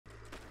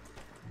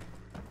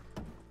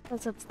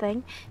does its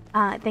thing.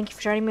 Thank you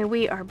for joining me.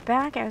 We are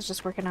back. I was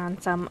just working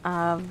on some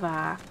of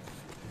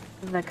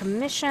the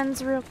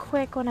commissions real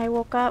quick when I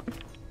woke up.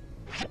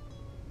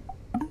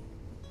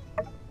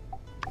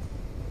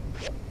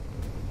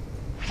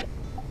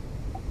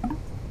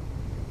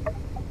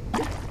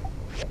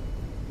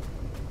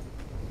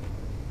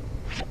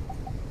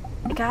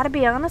 I gotta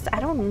be honest,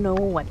 I don't know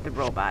what the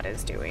robot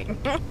is doing.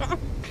 I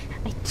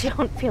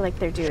don't feel like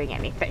they're doing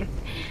anything.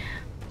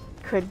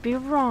 Could be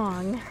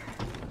wrong.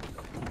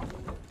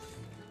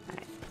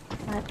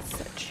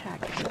 Let's check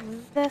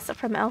this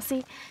from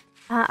Elsie.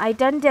 I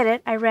done did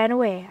it. I ran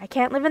away. I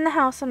can't live in the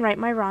house and right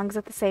my wrongs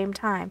at the same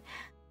time.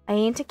 I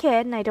ain't a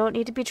kid and I don't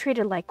need to be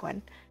treated like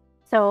one.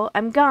 So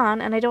I'm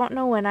gone and I don't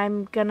know when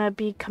I'm gonna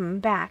be coming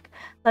back.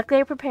 Luckily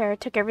I prepared,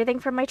 took everything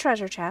from my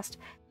treasure chest.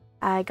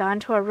 I gone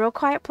to a real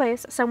quiet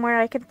place, somewhere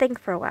I can think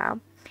for a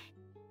while.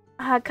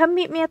 Come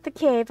meet me at the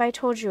cave I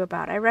told you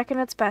about. I reckon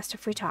it's best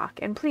if we talk.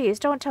 And please,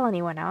 don't tell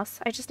anyone else.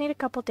 I just need a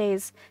couple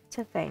days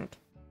to think.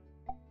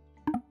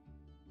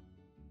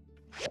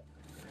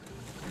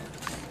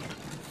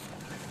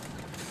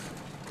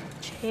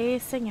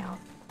 Chasing out.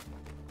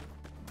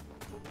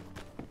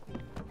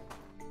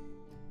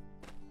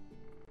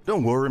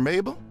 Don't worry,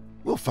 Mabel.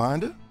 We'll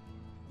find her.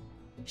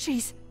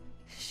 She's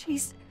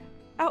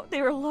out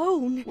there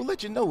alone. We'll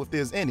let you know if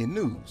there's any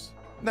news.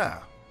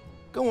 Now,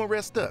 go and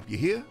rest up, you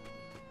hear?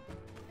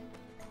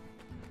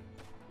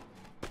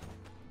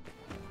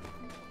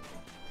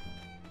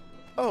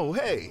 Oh,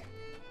 hey.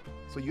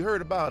 So you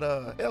heard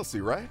about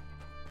Elsie, right?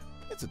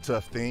 It's a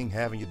tough thing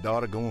having your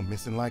daughter going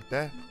missing like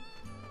that.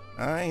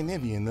 I ain't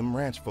envying them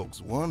ranch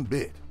folks one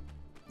bit.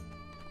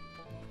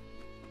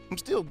 I'm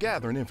still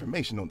gathering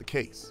information on the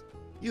case.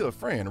 You're a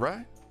friend,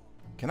 right?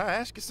 Can I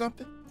ask you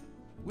something?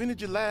 When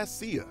did you last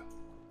see her?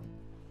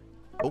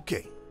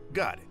 Okay,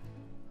 got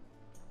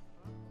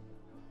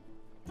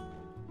it.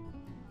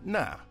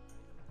 Now,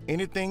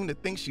 anything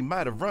that thinks she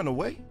might have run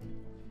away?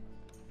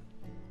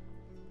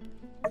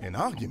 An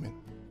argument?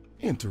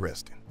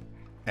 Interesting.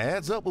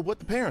 Adds up with what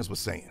the parents were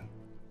saying.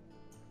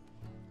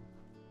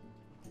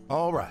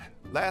 All right,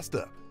 last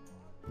up.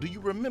 Do you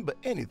remember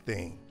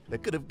anything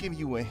that could have given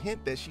you a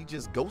hint that she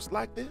just ghosts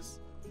like this?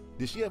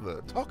 Did she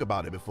ever talk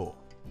about it before?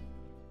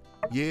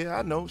 Yeah,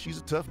 I know she's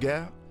a tough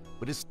gal,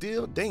 but it's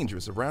still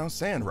dangerous around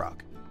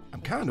Sandrock.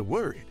 I'm kind of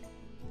worried.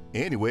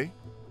 Anyway,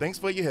 thanks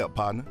for your help,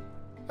 partner.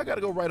 I gotta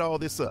go write all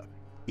this up.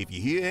 If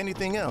you hear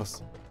anything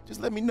else,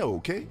 just let me know,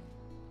 okay?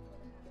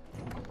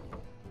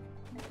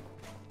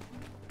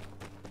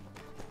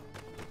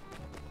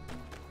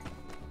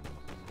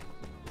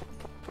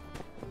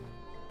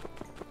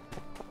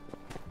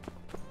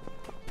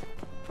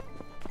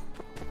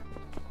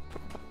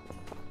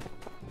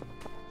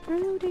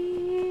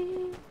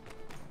 Rudy.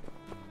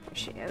 There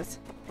she is.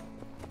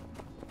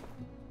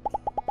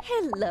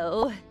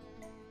 Hello.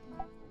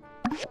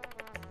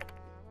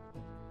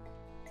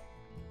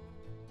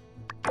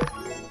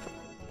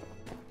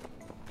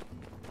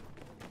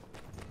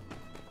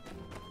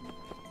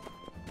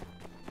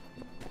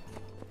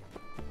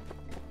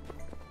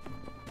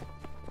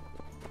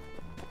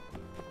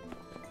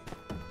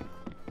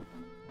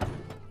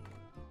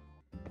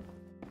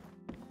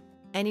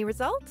 Any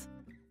result?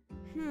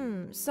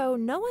 So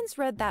no one's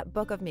read that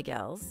book of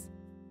Miguel's.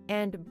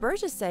 And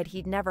Burgess said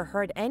he'd never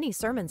heard any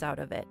sermons out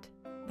of it.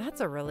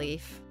 That's a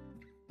relief.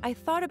 I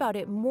thought about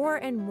it more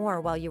and more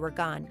while you were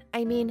gone.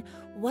 I mean,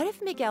 what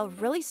if Miguel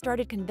really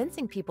started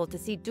convincing people to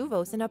see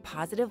Duvos in a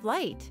positive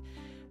light?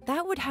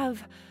 That would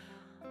have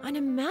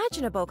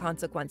unimaginable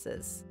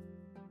consequences.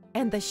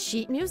 And the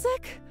sheet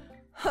music?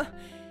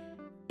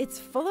 It's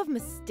full of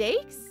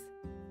mistakes?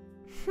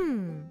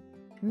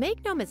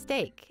 Make no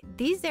mistake,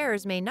 these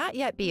errors may not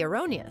yet be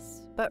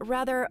erroneous, but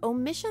rather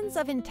omissions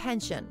of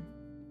intention.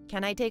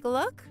 Can I take a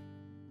look?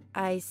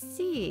 I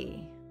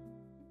see.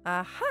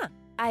 Aha!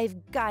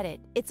 I've got it.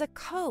 It's a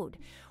code,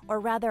 or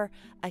rather,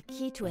 a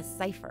key to a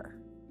cipher.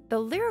 The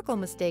lyrical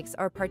mistakes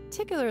are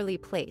particularly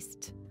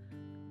placed.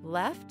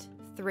 Left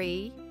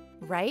 3,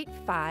 right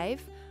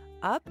 5,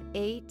 up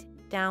 8,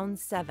 down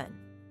 7.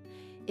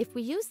 If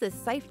we use this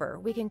cipher,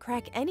 we can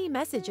crack any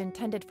message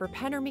intended for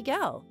Pen or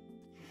Miguel.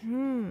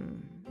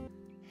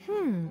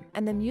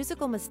 And the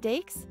musical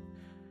mistakes?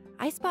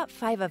 I spot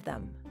 5 of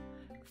them.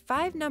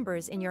 5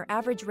 numbers in your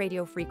average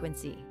radio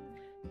frequency.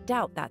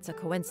 Doubt that's a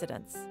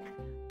coincidence.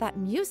 That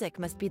music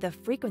must be the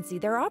frequency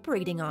they're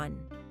operating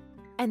on.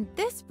 And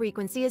this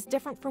frequency is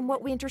different from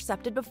what we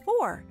intercepted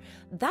before.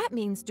 That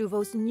means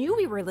Duvos knew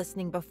we were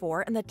listening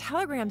before, and the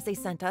telegrams they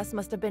sent us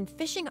must have been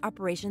phishing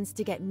operations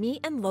to get me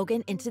and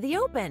Logan into the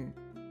open.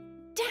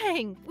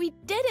 Dang, we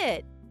did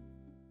it!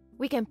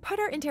 We can put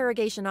our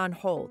interrogation on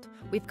hold.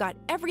 We've got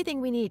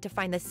everything we need to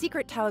find the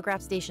secret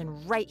telegraph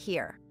station right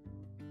here.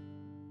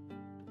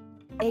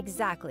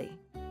 Exactly.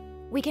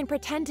 We can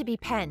pretend to be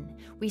Pen.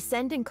 We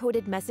send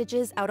encoded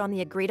messages out on the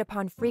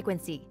agreed-upon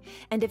frequency,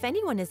 and if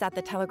anyone is at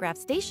the telegraph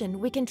station,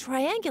 we can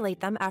triangulate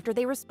them after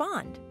they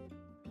respond.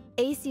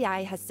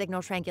 ACI has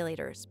signal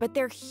triangulators, but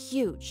they're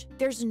huge.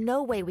 There's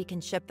no way we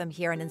can ship them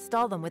here and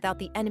install them without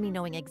the enemy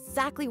knowing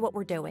exactly what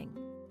we're doing.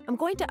 I'm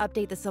going to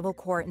update the civil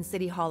court and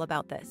City Hall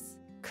about this.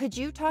 Could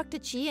you talk to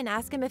Chi and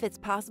ask him if it's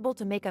possible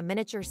to make a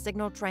miniature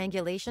signal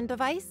triangulation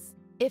device?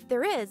 If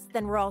there is,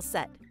 then we're all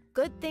set.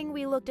 Good thing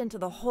we looked into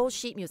the whole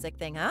sheet music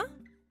thing, huh?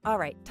 All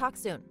right, talk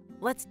soon.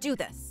 Let's do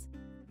this.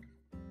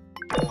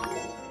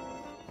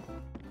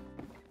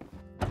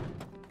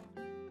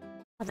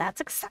 Well, that's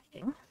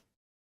exciting.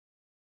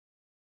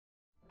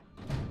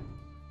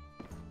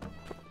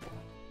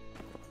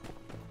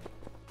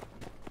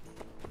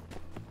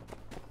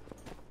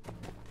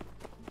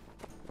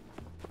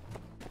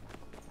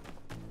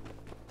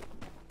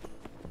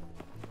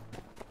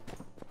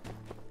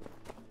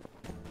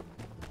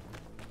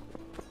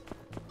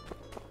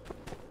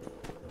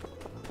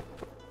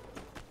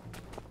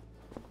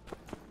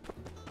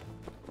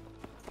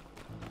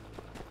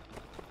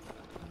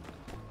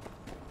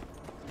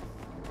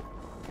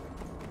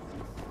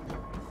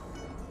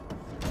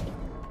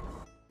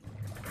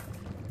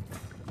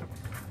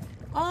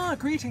 Ah,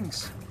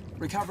 greetings.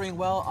 Recovering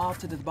well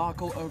after the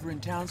debacle over in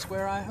Town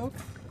Square, I hope?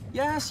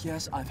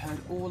 Yes, I've heard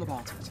all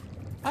about it.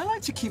 I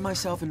like to keep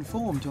myself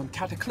informed on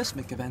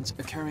cataclysmic events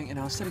occurring in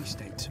our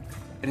city-state.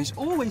 It is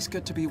always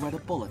good to be where the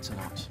bullets are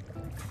not.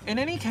 In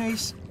any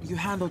case, you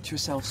handled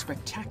yourself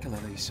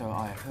spectacularly, so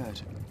I have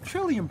heard.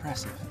 Truly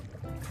impressive.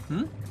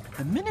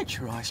 A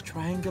miniaturized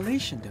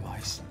triangulation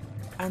device.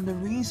 And the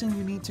reason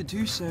you need to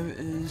do so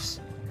is...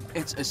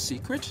 it's a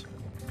secret?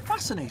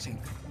 Fascinating.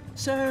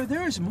 So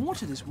there is more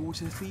to this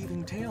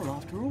water-thieving tale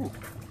after all.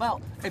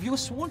 Well, if you're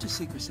sworn to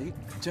secrecy,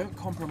 don't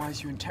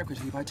compromise your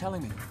integrity by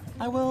telling me.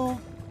 I will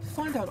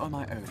find out on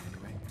my own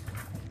anyway.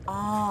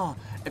 Ah,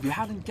 if you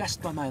hadn't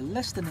guessed by my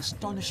less than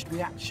astonished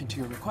reaction to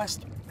your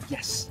request,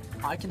 yes,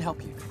 I can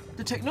help you.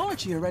 The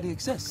technology already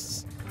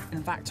exists.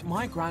 In fact,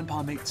 my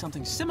grandpa made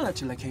something similar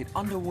to locate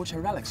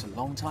underwater relics a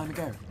long time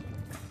ago.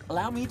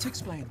 Allow me to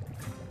explain.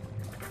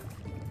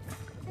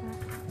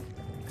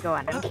 Go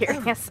on, I'm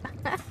curious.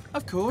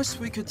 Of course,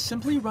 we could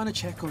simply run a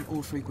check on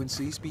all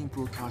frequencies being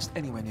broadcast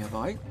anywhere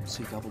nearby,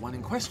 seek out the one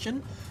in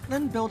question,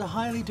 then build a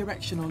highly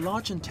directional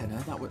large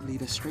antenna that would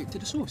lead us straight to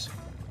the source.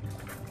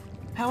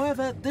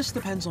 However, this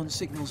depends on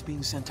signals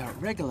being sent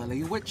out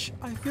regularly, which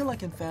I feel I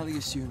can fairly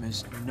assume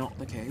is not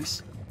the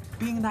case,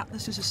 being that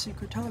this is a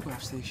secret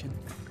telegraph station.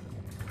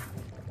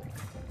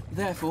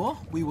 Therefore,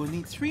 we will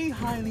need 3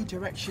 highly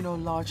directional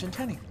large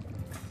antennae.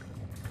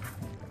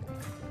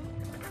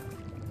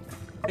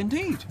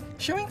 Indeed,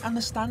 showing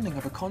understanding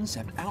of a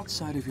concept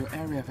outside of your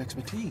area of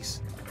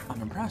expertise.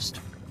 I'm impressed.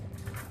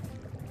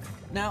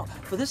 Now,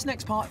 for this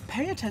next part,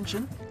 pay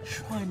attention,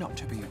 try not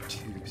to be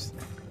obtuse.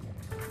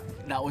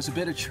 That was a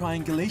bit of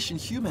triangulation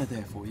humor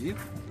there for you.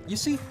 You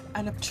see,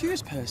 an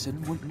obtuse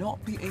person would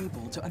not be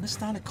able to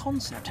understand a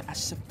concept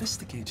as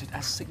sophisticated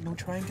as signal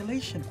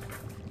triangulation.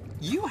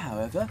 You,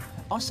 however,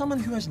 are someone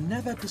who has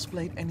never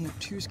displayed any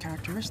obtuse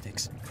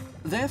characteristics.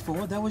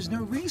 Therefore, there was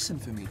no reason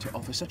for me to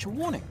offer such a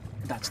warning.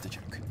 That's the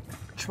joke.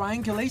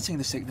 Triangulating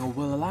the signal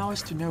will allow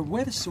us to know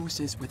where the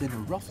source is within a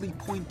roughly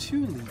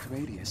 0.2 league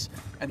radius,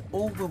 and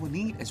all we will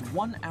need is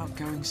one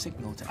outgoing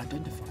signal to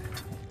identify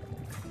it.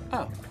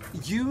 Oh,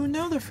 you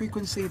know the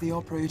frequency they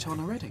operate on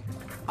already?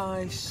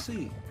 I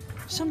see.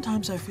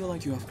 Sometimes I feel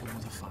like you have all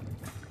the fun.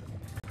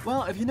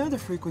 Well, if you know the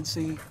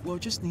frequency, we'll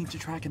just need to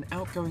track an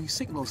outgoing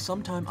signal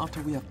sometime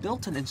after we have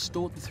built and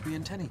installed the 3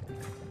 antennae.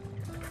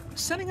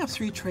 Setting up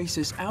 3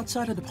 traces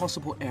outside of the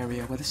possible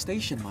area where the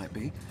station might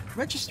be,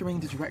 registering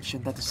the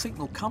direction that the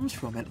signal comes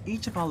from at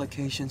each of our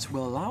locations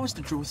will allow us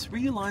to draw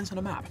 3 lines on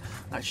a map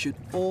that should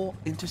all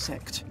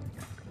intersect,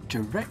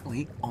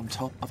 directly on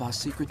top of our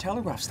secret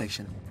telegraph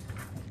station.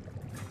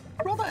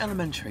 Rather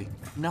elementary,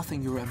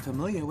 nothing you're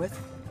unfamiliar with.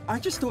 I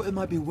just thought it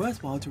might be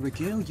worthwhile to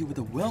regale you with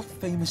a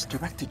world-famous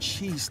Director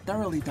Chi's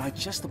thoroughly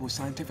digestible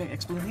scientific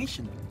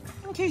explanation,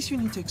 in case you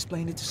need to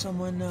explain it to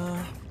someone,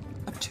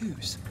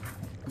 obtuse.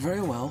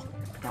 Very well,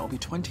 that will be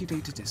 20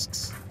 data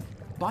disks.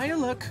 By your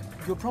look,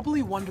 you're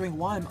probably wondering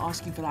why I'm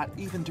asking for that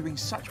even during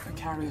such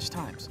precarious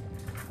times.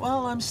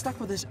 Well, I'm stuck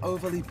with this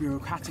overly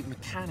bureaucratic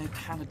mechanic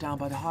handed down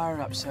by the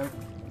higher-ups, so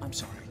I'm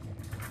sorry.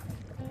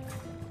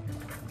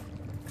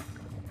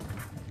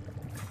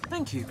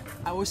 Thank you.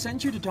 I will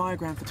send you the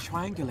diagram for the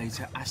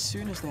triangulator as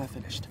soon as they are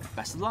finished.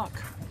 Best of luck.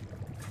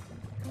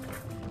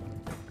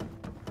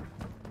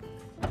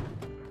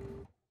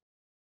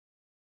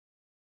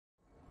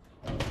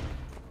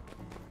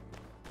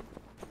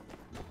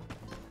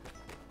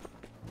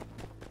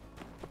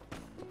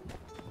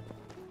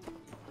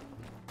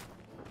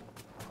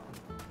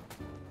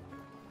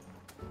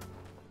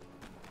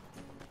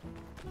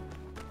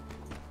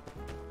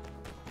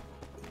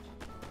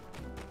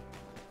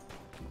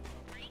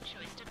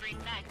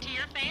 Back to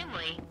your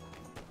family.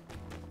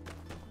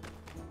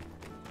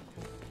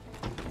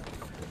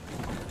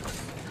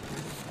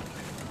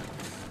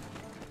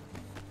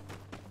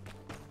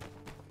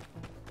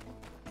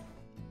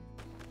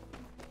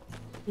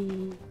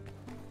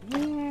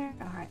 Here.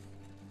 All right,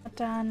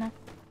 done.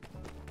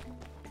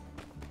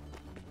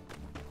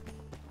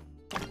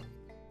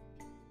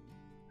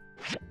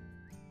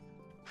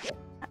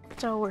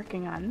 Still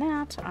working on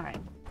that. All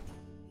right.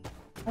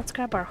 Let's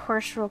grab our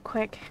horse real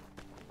quick.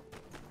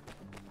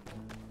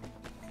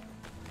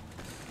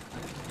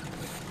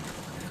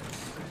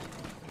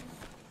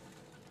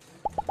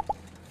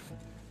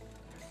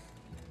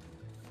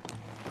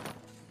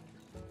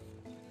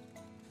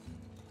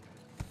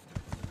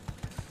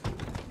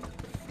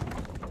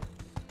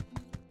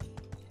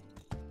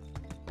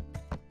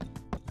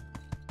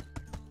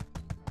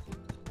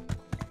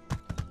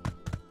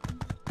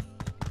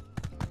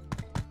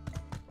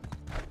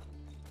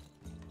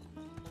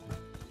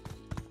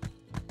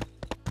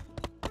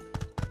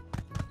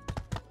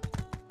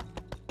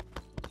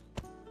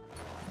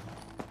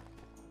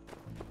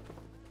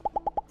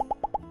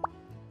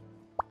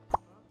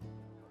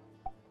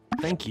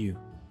 Thank you.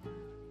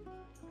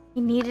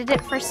 He needed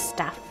it for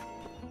stuff.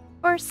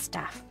 For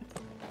stuff.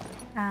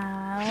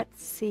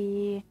 Let's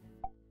see.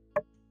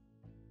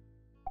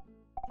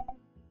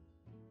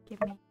 Give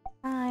me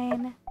a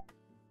sign.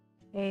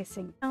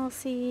 Facing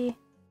Elsie.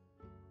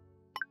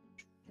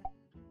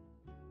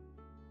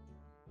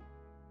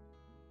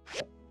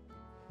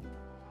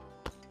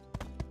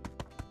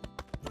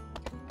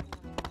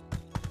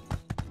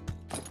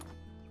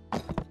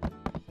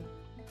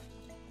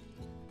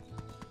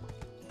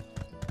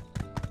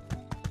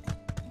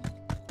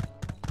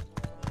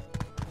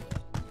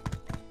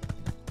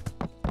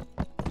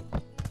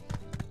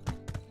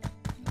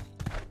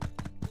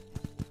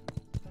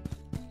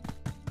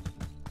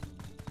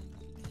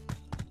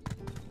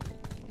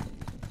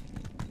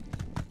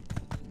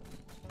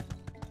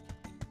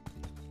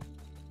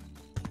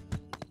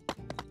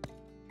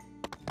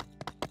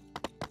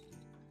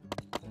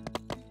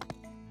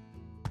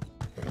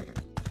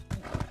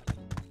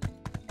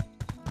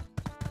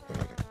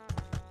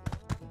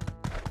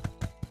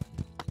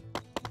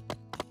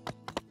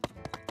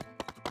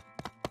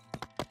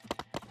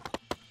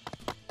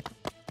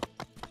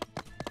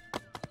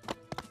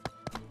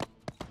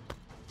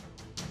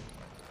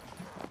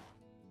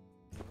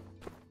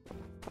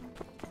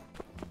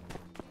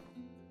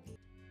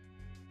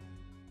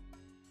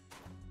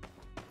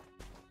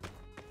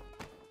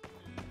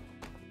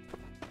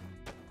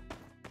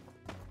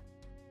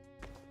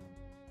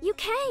 You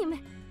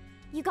came!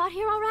 You got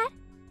here all right?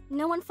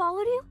 No one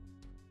followed you?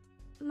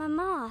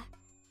 Mama,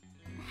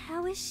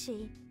 how is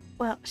she?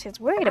 Well, she's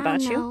worried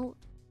about you. No,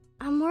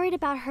 I'm worried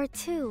about her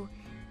too.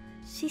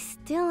 She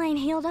still ain't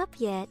healed up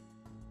yet.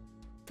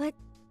 But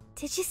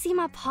did you see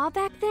my paw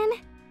back then?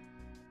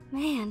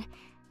 Man,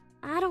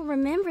 I don't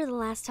remember the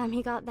last time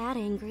he got that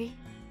angry.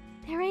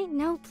 There ain't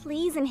no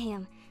pleasing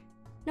him.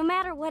 No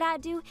matter what I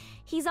do,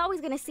 he's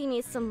always gonna see me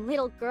as some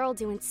little girl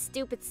doing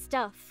stupid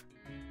stuff.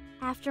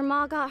 After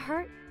Ma got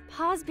hurt,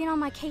 Pa's been on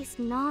my case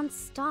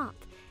non-stop.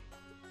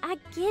 I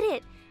get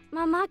it.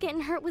 My Ma getting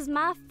hurt was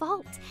my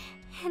fault,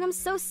 and I'm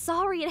so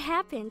sorry it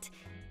happened.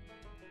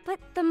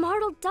 But the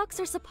martled ducks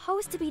are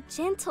supposed to be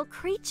gentle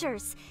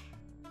creatures.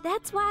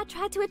 That's why I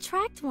tried to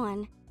attract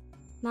one.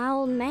 My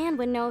old man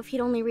would know if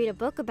he'd only read a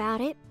book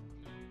about it,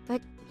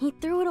 but he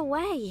threw it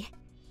away.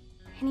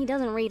 And he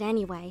doesn't read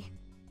anyway.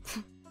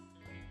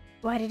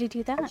 Why did he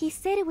do that? He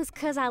said it was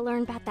 'cause I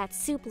learned about that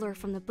soup lure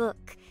from the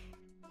book.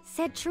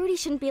 Said Trudy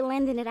shouldn't be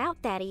lending it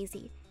out that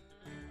easy.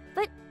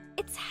 But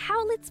it's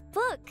Howlett's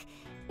book.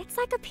 It's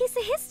like a piece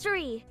of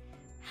history.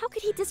 How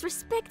could he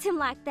disrespect him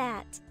like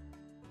that?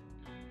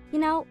 You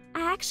know,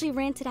 I actually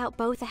rented out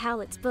both of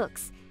Howlett's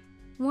books.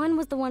 One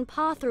was the one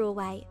Pa threw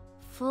away,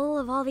 full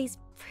of all these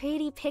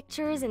pretty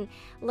pictures and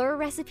lure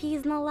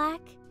recipes and the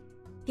like.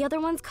 The other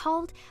one's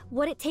called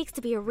What It Takes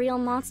to Be a Real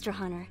Monster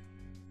Hunter.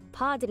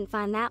 Pa didn't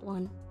find that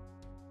one.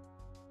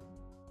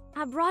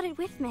 I brought it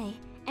with me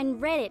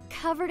and read it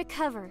cover to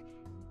cover.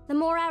 The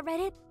more I read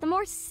it, the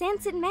more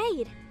sense it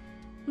made.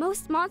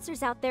 Most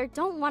monsters out there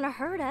don't want to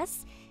hurt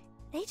us.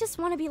 They just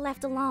want to be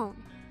left alone.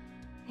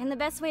 And the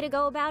best way to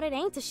go about it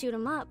ain't to shoot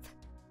them up.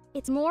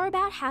 It's more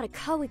about how to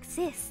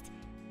coexist.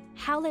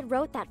 Howlett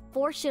wrote that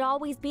force should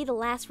always be the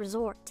last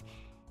resort.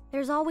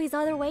 There's always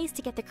other ways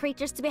to get the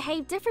creatures to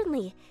behave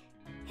differently.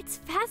 It's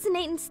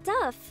fascinating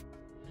stuff.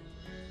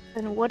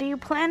 Then what do you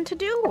plan to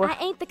do? I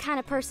ain't the kind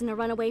of person to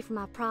run away from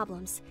my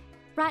problems.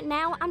 Right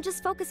now, I'm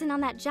just focusing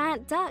on that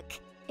giant duck.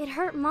 It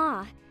hurt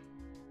Ma,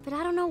 but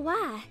I don't know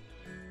why.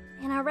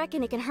 And I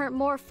reckon it can hurt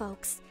more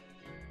folks.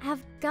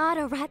 I've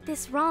gotta right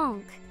this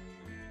wrong.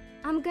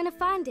 I'm gonna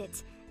find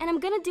it, and I'm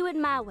gonna do it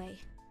my way.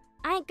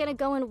 I ain't gonna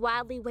go in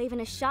wildly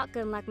waving a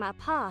shotgun like my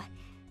pa.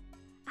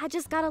 I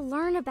just gotta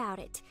learn about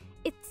it.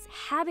 Its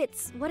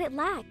habits, what it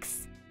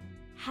lacks.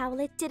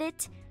 Howlett did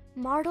it,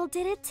 Martle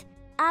did it.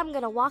 I'm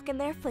gonna walk in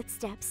their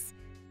footsteps.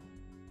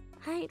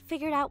 I ain't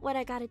figured out what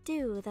I gotta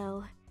do,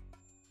 though.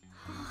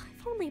 Oh,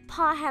 if only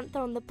Pa hadn't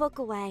thrown the book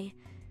away.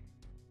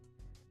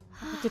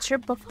 Get your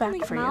book back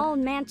for My you. old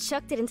man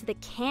chucked it into the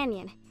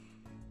canyon.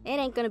 It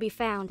ain't gonna be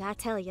found, I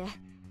tell ya.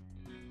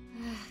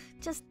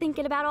 Just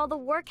thinking about all the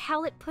work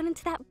Howlett put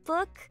into that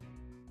book.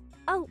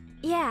 Oh,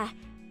 yeah,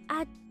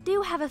 I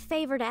do have a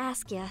favor to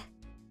ask ya.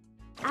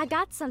 I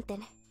got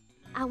something.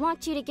 I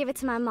want you to give it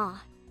to my ma.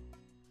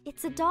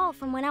 It's a doll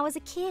from when I was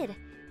a kid.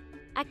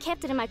 I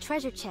kept it in my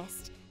treasure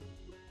chest.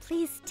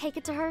 Please take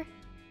it to her.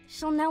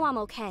 she'll know I'm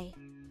okay.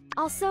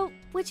 Also,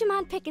 would you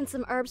mind picking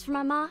some herbs for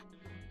my ma?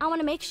 I want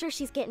to make sure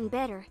she's getting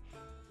better.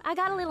 I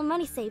got a little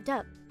money saved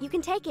up. You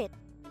can take it.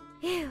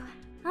 Phew,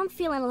 I'm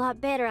feeling a lot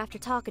better after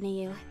talking to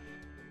you.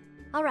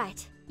 All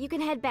right, you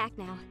can head back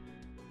now.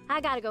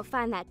 I gotta go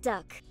find that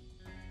duck.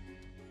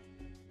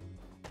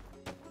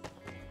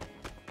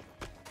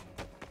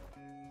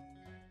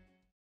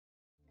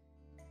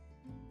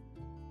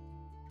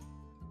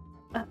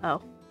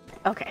 Uh-oh.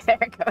 Okay, there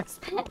it goes.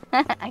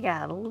 I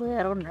got a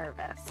little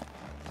nervous.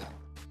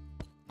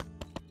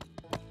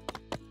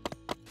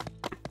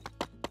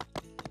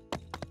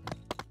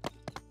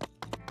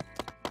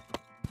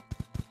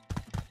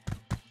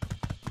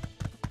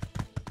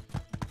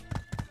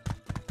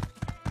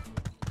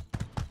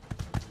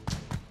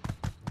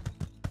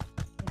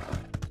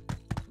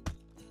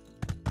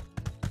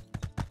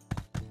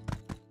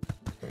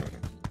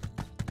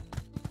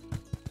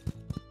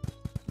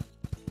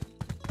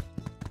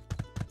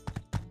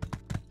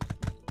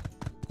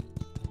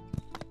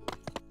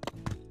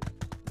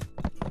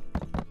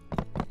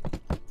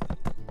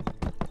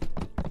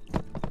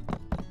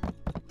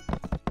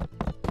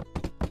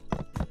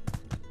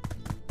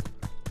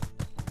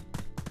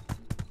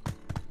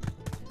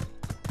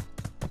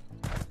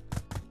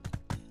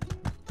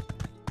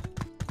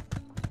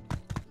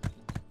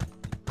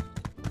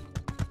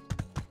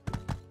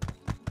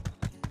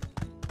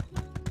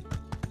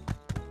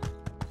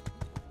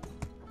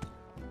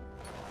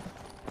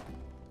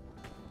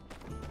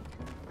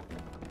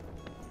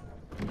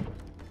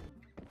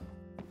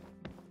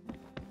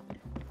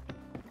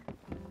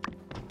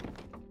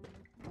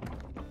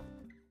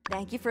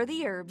 Thank you for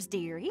the herbs,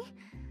 dearie.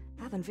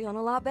 I've been feeling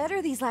a lot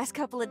better these last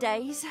couple of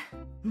days.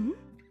 Hmm?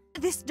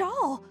 This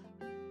doll!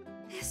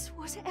 This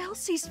was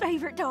Elsie's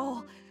favorite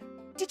doll.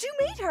 Did you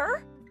meet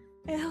her?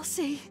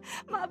 Elsie,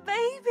 my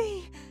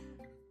baby.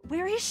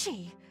 Where is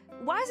she?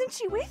 Why isn't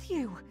she with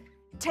you?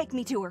 Take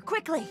me to her,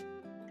 quickly.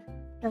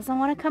 Doesn't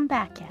want to come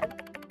back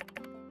yet.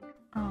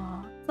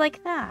 Oh, it's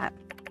like that.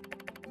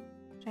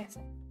 What should I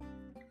say?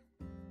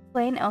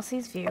 Explain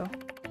Elsie's view.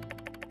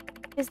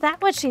 Is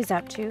that what she's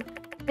up to?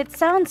 It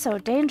sounds so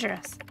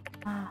dangerous.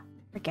 Ah,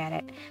 forget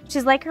it.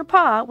 She's like her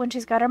paw when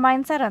she's got her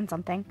mind set on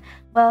something.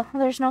 Well,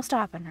 there's no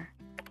stopping her.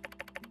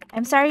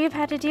 I'm sorry you've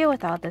had to deal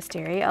with all this,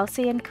 dearie.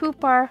 Elsie and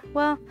Coop are,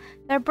 well,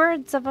 they're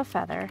birds of a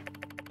feather.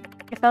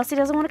 If Elsie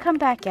doesn't want to come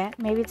back yet,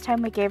 maybe it's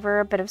time we gave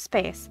her a bit of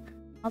space.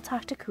 I'll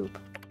talk to Coop.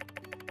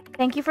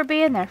 Thank you for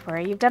being there for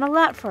her. You've done a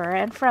lot for her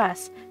and for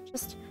us.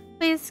 Just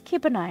please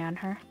keep an eye on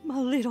her. My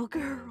little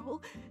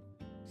girl.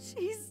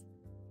 She's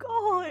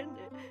gone.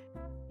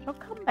 She'll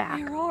come back.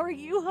 Where are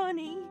you,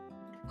 honey?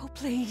 Oh,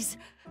 please,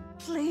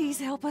 please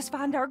help us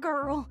find our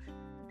girl.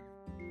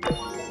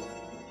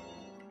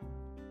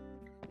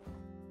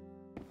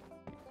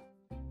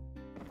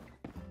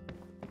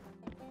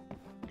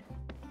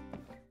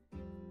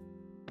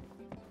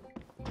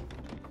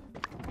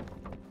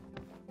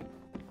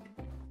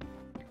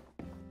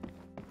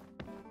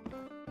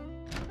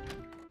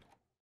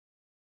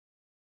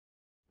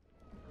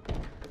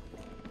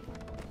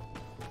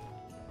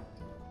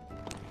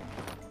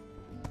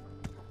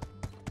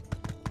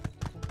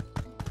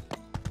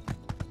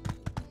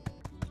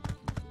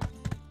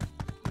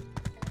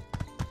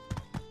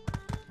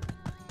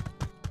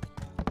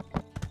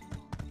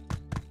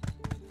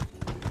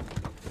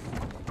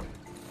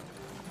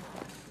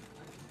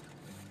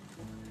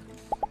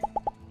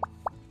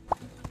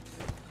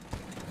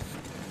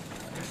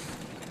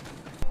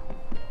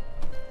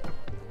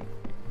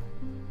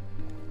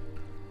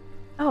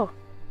 Oh,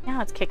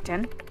 now it's kicked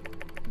in.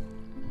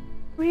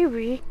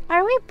 Riri,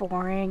 are we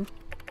boring?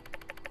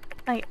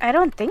 I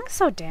don't think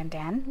so,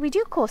 Dan. We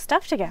do cool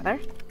stuff together.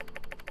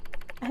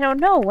 I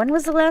don't know, when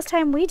was the last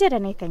time we did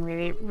anything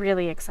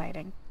really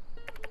exciting?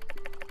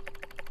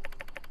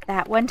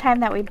 That one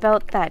time that we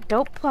built that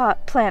dope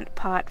plant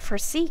pot for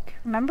Seek,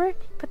 remember?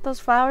 Put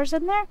those flowers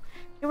in there?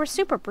 They were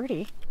super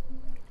pretty.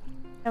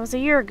 That was a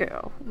year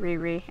ago,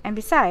 Riri, and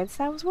besides,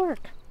 that was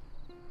work.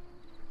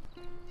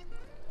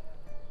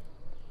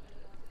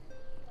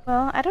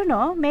 Well, I don't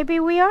know. Maybe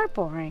we are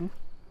boring.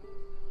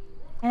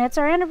 And it's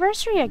our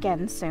anniversary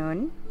again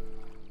soon.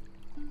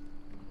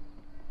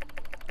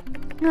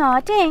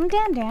 Aw, dang,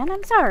 Dan,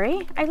 I'm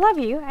sorry. I love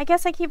you. I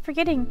guess I keep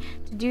forgetting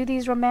to do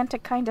these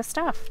romantic kind of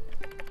stuff.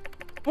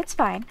 It's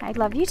fine. I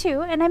love you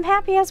too, and I'm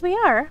happy as we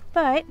are,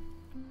 but...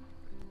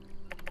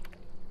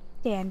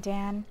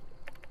 Dan.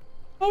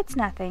 It's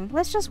nothing.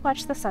 Let's just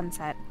watch the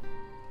sunset.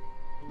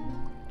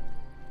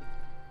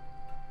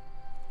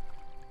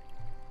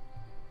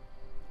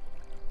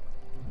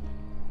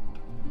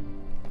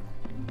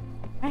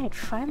 Right,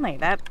 finally,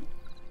 that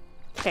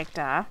kicked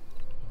off.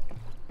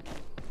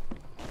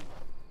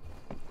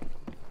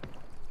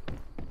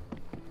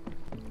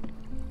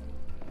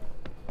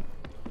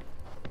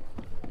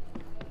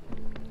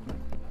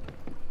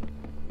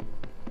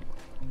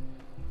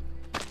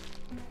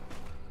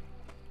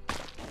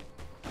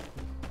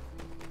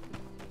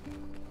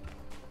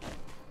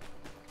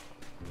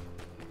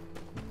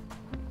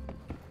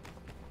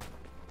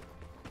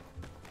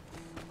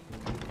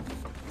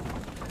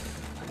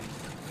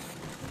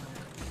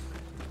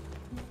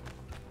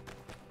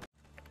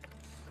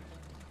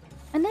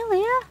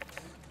 Anelia?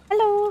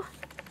 Hello.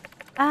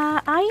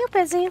 Are you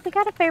busy? We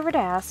got a favor to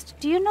ask.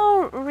 Do you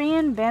know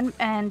Rian, Ben,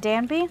 and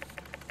Danby?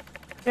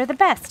 They're the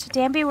best.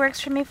 Danby works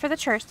for me for the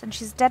church, and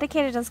she's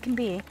dedicated as can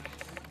be.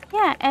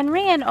 Yeah, and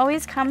Rian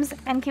always comes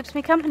and keeps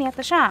me company at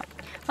the shop.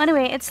 Well,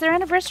 anyway, it's their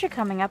anniversary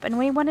coming up, and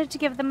we wanted to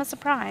give them a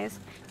surprise.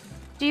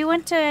 Do you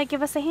want to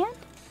give us a hand?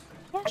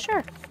 Yeah,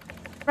 sure.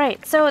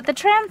 Right, so the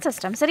tram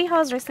system, City Hall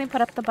has recently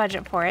put up the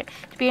budget for it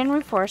to be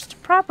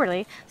reinforced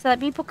properly so that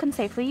people can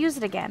safely use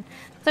it again.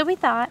 So we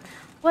thought,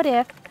 what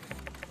if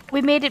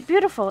we made it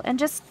beautiful and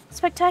just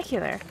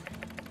spectacular?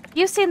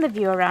 You've seen the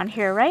view around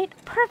here, right?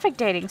 Perfect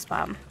dating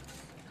spot.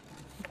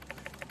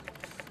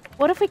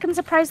 What if we can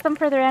surprise them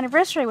for their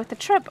anniversary with a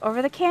trip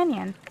over the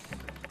canyon?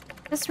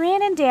 Just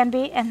Rian and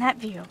Danby and that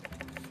view.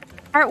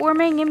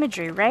 Heartwarming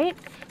imagery, right?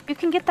 You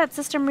can get that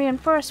system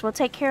reinforced, we'll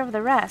take care of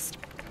the rest.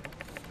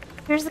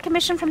 Here's the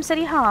commission from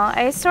City Hall.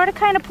 I sorta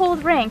kinda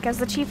pulled rank as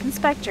the chief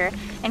inspector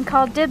and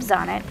called dibs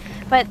on it,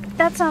 but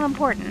that's not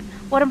important.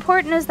 What's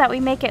important is that we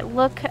make it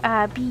look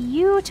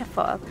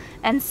beautiful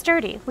and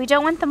sturdy. We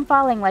don't want them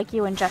falling like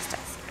you in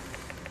Justice.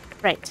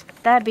 Right,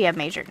 that'd be a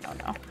major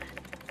no-no.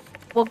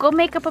 We'll go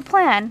make up a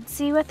plan,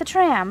 see you at the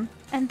tram,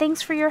 and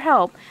thanks for your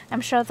help.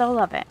 I'm sure they'll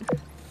love it.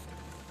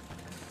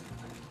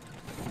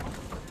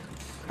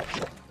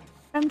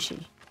 From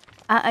Chi.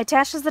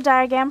 Attaches the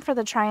diagram for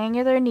the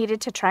triangular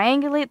needed to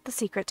triangulate the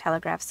secret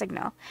telegraph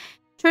signal.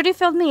 Trudy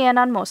filled me in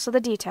on most of the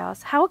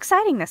details. How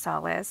exciting this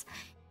all is.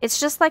 It's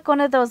just like one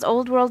of those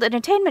old world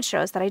entertainment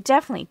shows that I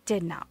definitely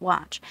did not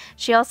watch.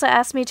 She also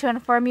asked me to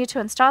inform you to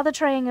install the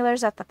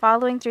triangulars at the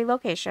following 3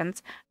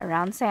 locations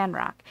around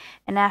Sandrock.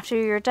 And after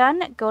you're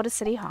done, go to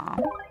City Hall.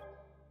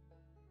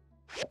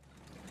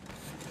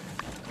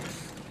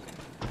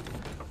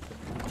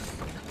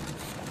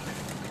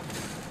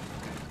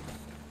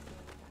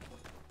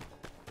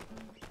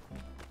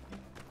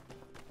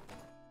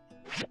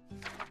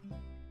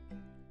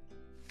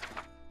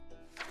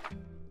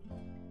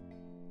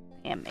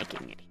 I am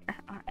making it here.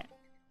 Alright.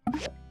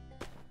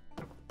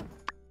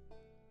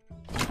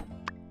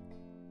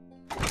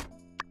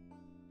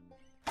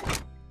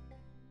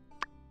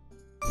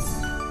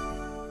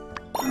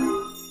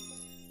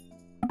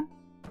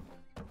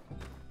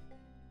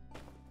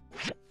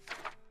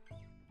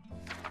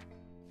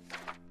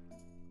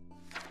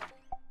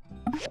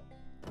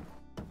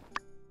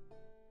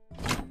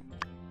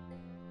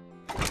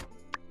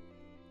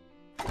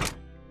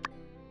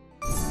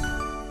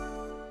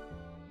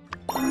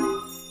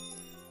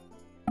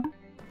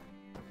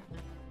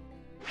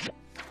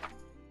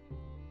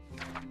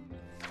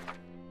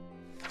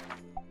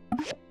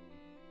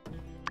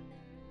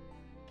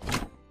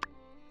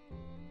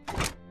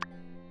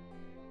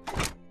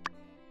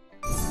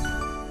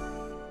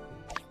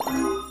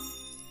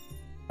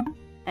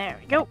 There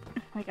we go.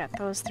 We got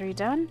those 3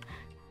 done.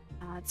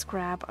 Let's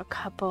grab a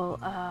couple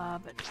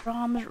of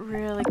drums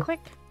really quick.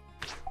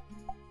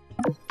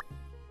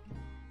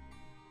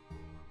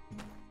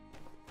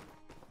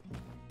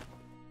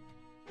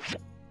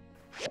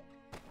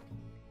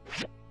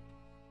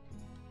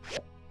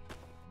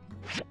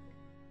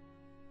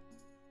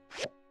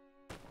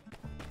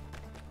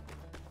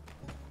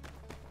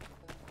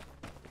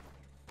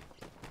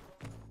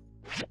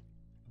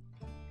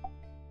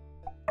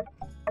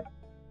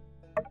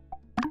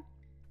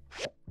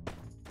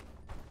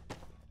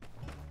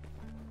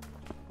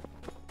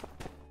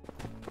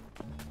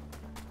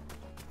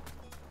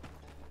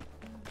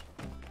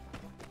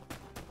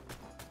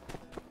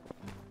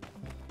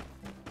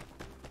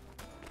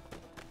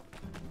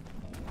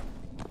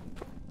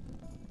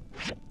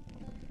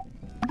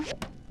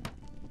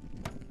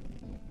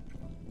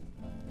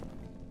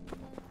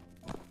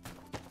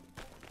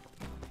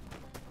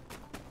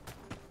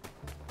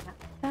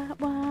 That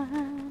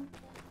one.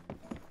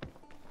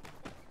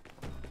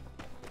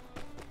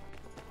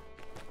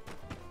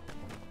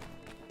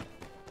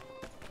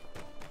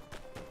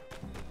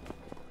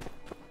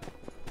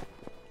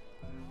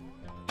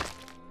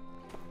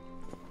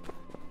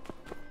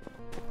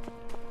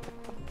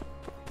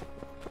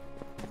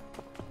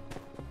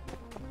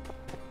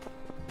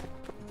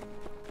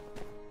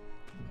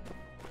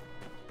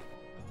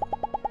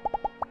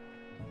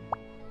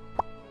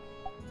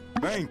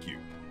 Thank you.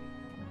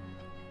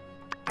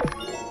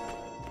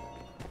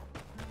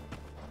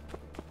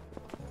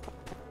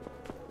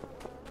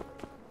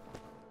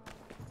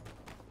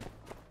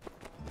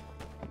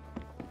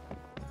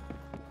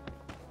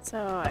 So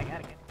I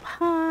gotta get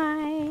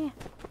pie.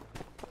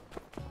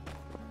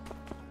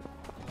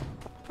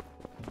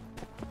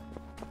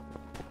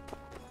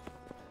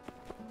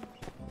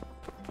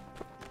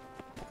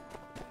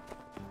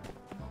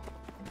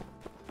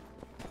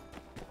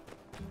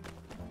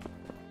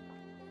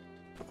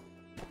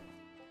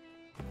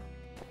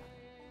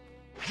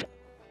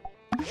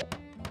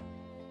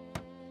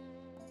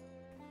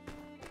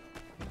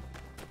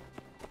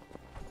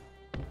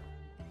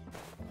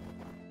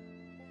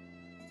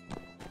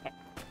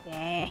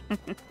 Yay.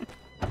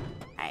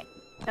 Alright,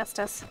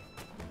 Justice.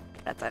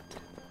 That's it.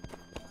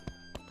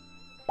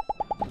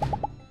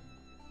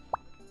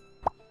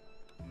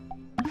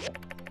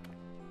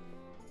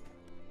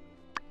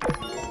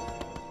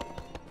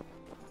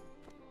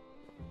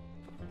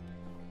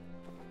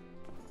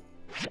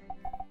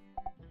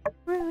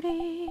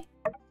 Trudy.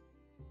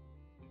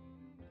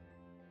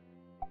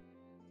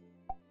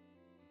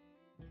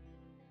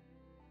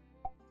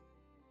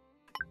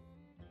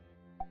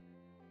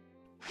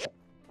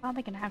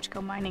 Probably gonna have to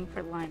go mining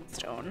for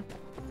limestone.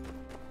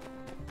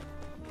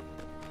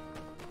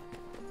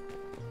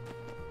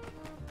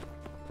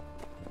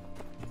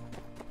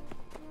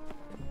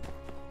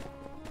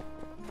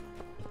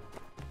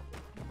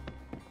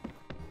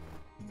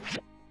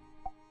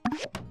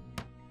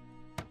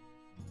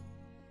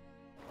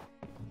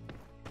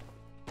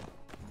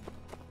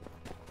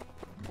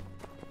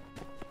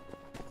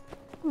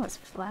 What was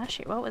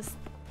flashy? What was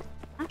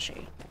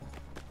flashy?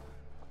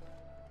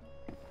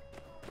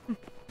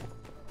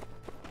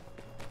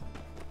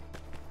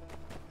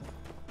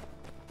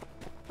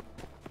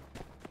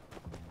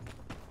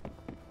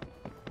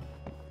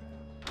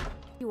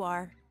 You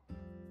are.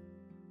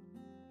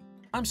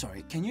 I'm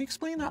sorry, can you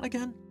explain that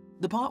again?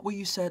 The part where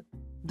you said,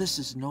 this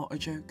is not a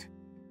joke?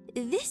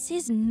 This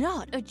is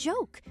not a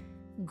joke.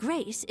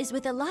 Grace is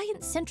with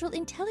Alliance Central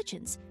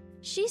Intelligence.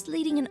 She's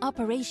leading an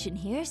operation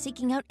here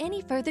seeking out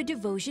any further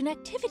devotion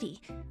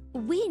activity.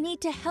 We need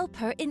to help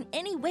her in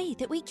any way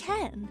that we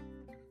can.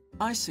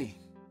 I see.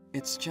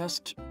 It's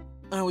just,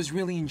 I was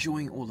really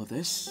enjoying all of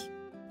this,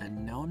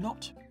 and now I'm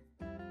not.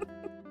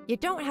 You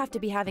don't have to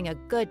be having a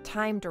good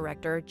time,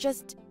 Director.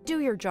 Just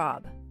do your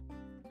job.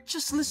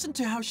 Just listen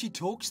to how she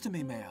talks to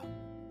me, Maya.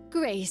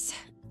 Grace,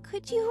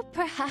 could you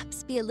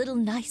perhaps be a little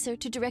nicer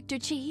to Director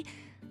Chi?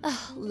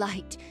 Oh,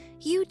 Light,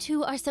 you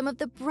two are some of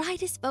the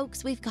brightest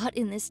folks we've got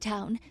in this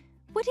town.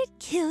 Would it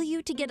kill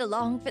you to get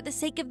along for the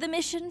sake of the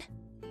mission?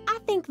 I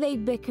think they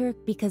bicker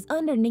because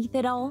underneath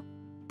it all,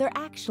 they're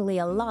actually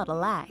a lot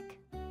alike.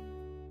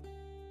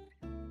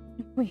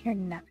 We are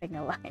nothing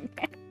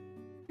alike.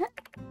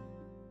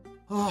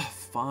 Oh,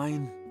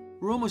 fine.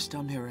 We're almost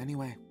done here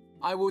anyway.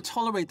 I will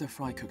tolerate the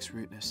fry cook's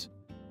rudeness.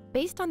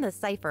 Based on the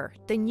cipher,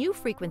 the new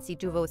frequency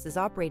Duvos is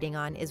operating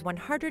on is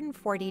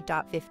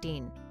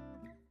 140.15.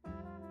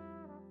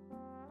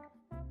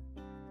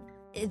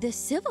 The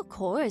Civil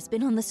Corps has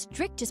been on the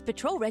strictest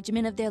patrol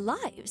regimen of their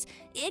lives.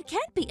 It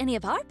can't be any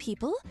of our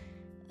people.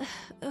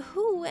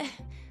 Who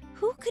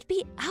could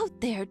be out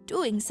there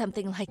doing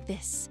something like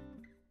this?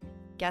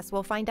 Guess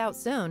we'll find out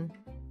soon.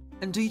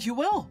 Indeed you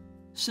will.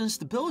 Since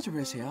the builder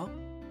is here,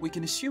 we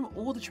can assume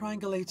all the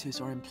triangulators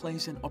are in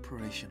place and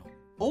operational.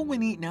 All we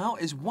need now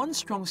is one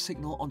strong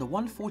signal on the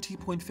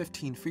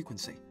 140.15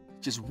 frequency.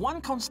 Just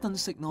one constant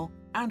signal,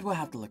 and we'll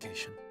have the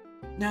location.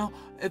 Now,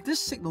 if this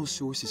signal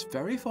source is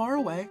very far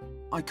away,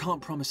 I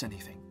can't promise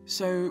anything.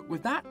 So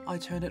with that, I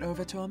turn it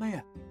over to our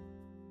mayor.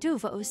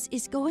 Duvos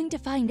is going to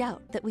find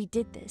out that we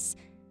did this.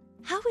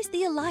 How is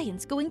the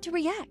Alliance going to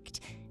react?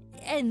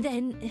 And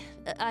then,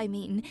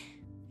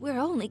 we're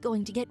only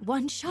going to get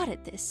one shot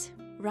at this,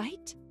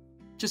 right?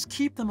 Just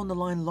keep them on the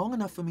line long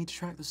enough for me to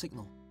track the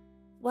signal.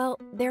 Well,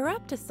 they're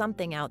up to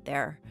something out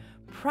there.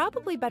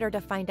 Probably better to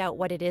find out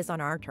what it is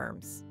on our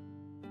terms.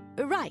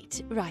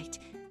 Right.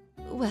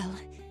 Well,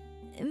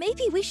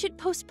 maybe we should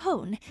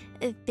postpone,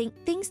 think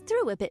things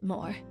through a bit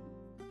more.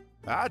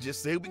 I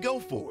just say we go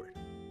for it.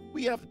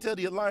 We have to tell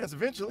the Alliance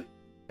eventually.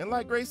 And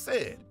like Grace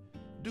said,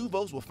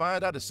 Duvos will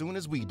find out as soon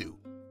as we do.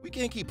 We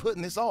can't keep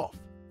putting this off.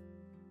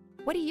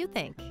 What do you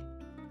think?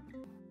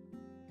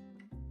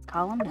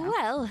 Call him now.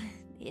 Well,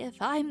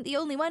 if I'm the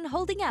only one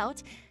holding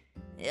out.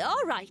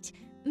 All right,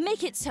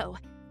 make it so.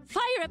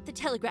 Fire up the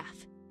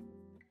telegraph.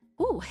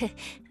 Ooh,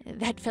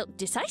 that felt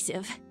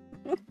decisive.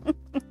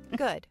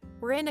 Good.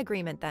 We're in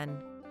agreement then.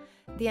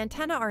 The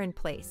antennae are in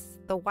place.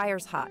 The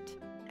wire's hot.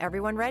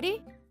 Everyone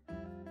ready?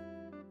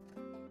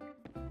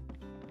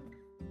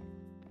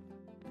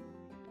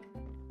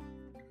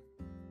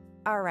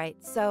 All right,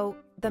 so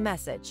the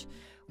message.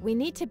 We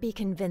need to be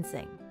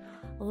convincing.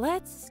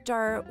 Let's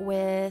start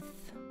with...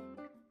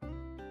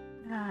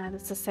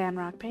 This is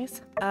Sandrock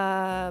base.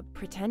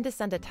 Pretend to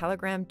send a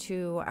telegram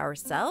to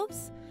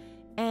ourselves?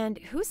 And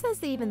who says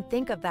they even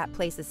think of that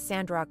place as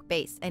Sandrock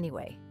base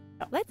anyway?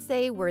 Let's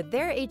say we're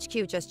their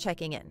HQ just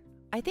checking in.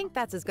 I think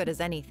that's as good as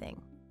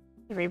anything.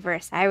 The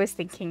reverse. I was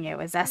thinking it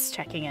was us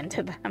checking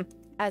into them.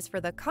 As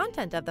for the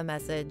content of the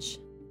message...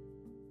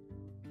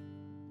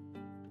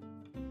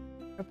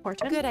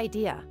 Reported? Good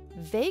idea.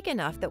 Vague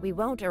enough that we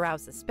won't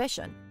arouse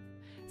suspicion.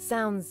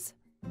 Sounds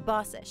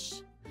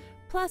bossish.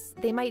 Plus,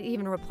 they might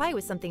even reply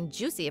with something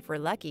juicy if we're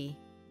lucky.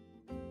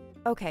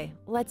 Okay,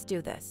 let's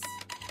do this.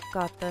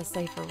 Got the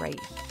cipher right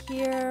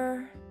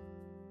here.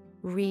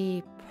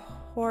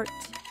 Report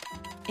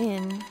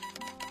in.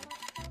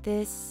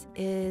 This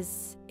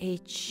is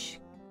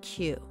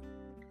HQ.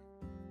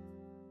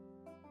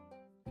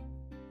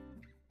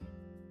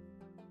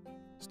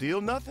 Still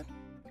nothing?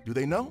 Do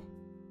they know?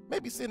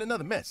 Maybe send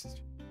another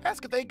message.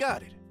 Ask if they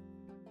got it.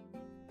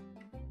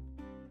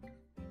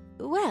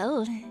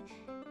 Well,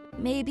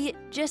 maybe it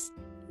just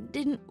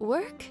didn't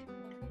work?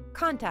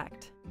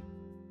 Contact.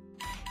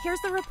 Here's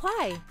the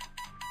reply.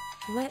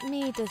 Let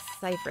me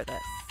decipher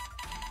this.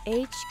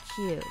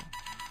 HQ.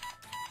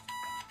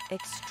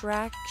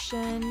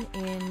 Extraction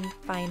in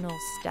final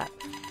step.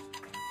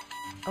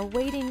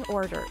 Awaiting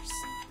orders.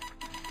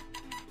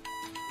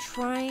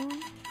 trying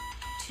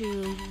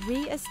to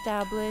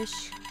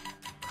re-establish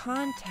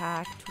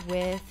contact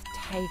with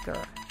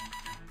Tiger.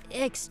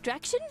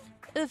 Extraction?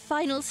 A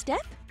final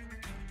step?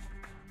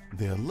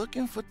 They're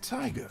looking for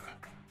Tiger.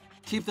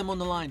 Keep them on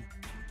the line.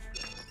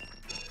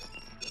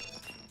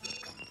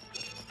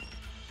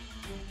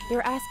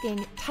 They're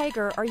asking,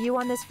 Tiger, are you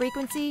on this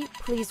frequency?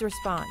 Please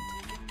respond.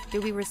 Do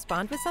we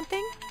respond with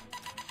something?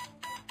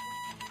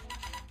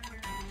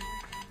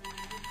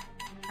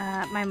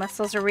 My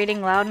muscles are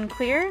reading loud and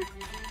clear.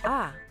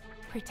 Ah,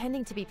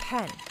 pretending to be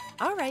pen.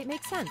 All right,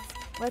 makes sense.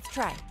 Let's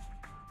try.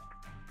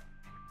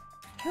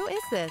 Who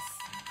is this?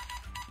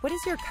 What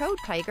is your code,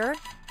 Tiger?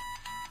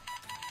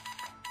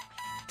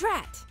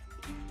 Drat!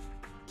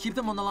 Keep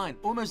them on the line.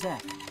 Almost there.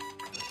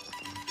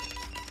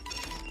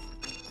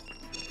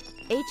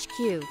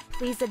 HQ,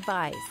 please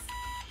advise.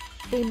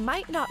 They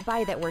might not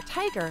buy that we're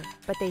Tiger,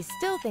 but they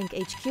still think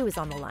HQ is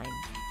on the line.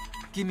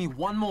 Give me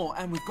one more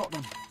and we've got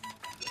them.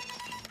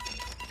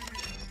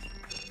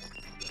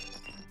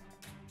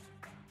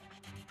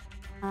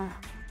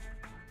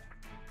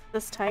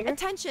 This Tiger?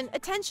 Attention,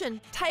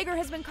 attention! Tiger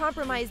has been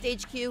compromised,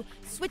 HQ.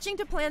 Switching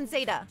to Plan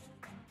Zeta.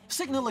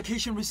 Signal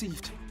location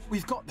received.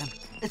 We've got them.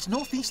 It's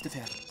northeast of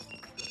here.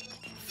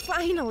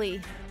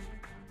 Finally!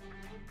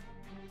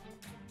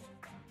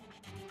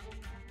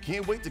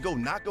 Can't wait to go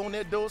knock on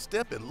that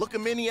doorstep and look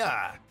him in the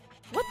eye.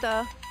 What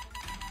the?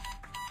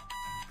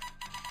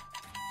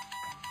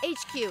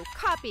 HQ,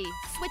 copy.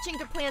 Switching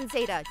to Plan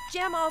Zeta.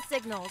 Jam all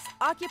signals.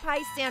 Occupy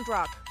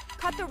Sandrock.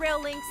 Cut the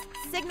rail links.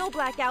 Signal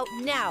blackout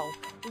now.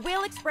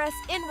 Whale Express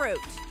en route.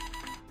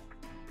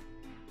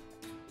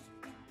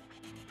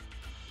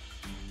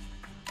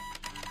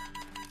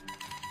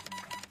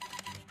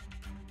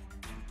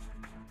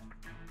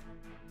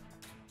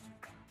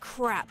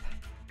 Crap.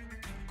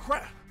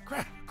 Crap.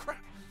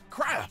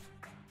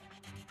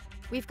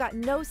 We've got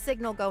no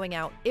signal going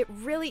out. It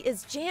really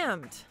is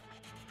jammed.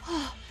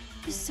 Oh,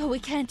 so we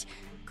can't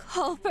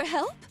call for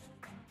help?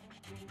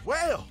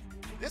 Well,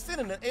 they're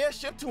sending an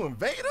airship to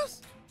invade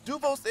us?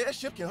 Duvos'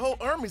 airship can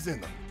hold armies in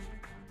them.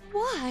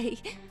 Why?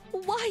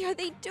 Why are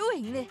they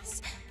doing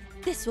this?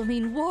 This will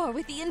mean war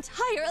with the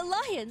entire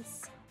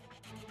alliance.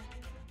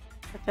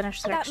 To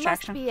finish their That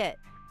extraction. must be it.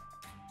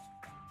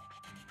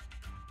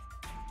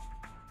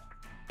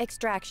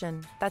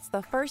 Extraction. That's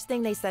the first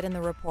thing they said in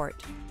the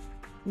report.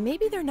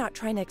 Maybe they're not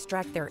trying to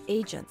extract their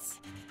agents.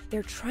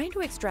 They're trying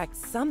to extract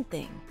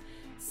something.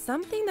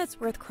 Something that's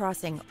worth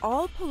crossing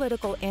all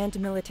political and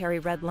military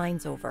red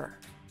lines over.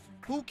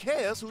 Who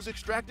cares who's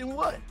extracting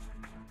what?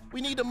 We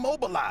need to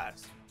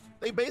mobilize.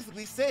 They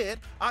basically said,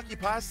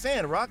 occupy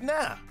Sandrock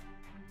now.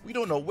 We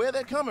don't know where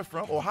they're coming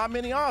from or how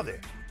many are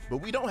there, but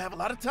we don't have a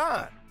lot of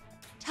time.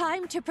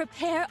 Time to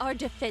prepare our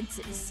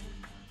defenses.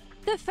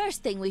 The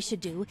first thing we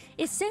should do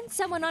is send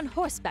someone on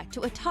horseback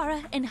to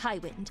Atara and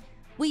Highwind.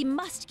 We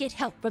must get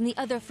help from the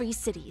other free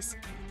cities.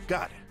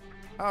 Got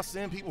it. I'll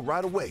send people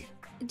right away.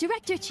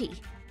 Director Chi,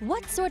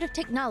 what sort of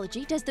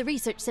technology does the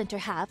research center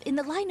have in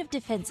the line of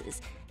defenses?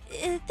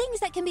 Things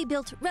that can be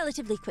built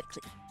relatively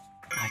quickly.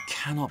 I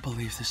cannot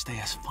believe this day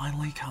has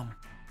finally come.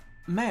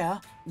 Mayor,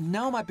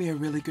 now might be a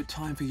really good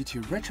time for you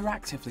to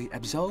retroactively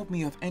absolve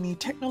me of any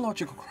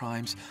technological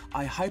crimes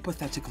I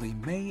hypothetically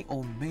may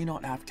or may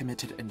not have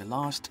committed in the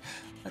last,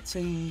 let's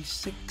say,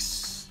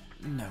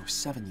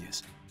 7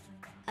 years.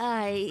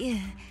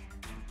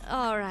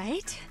 All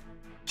right.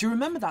 Do you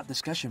remember that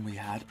discussion we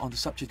had on the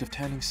subject of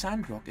turning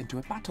Sandrock into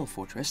a battle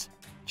fortress?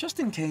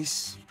 Just in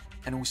case,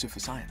 and also for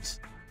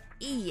science.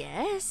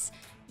 Yes.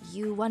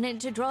 You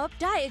wanted to draw up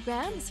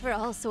diagrams for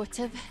all sorts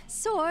of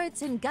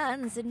swords and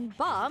guns and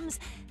bombs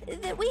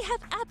that we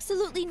have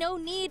absolutely no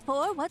need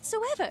for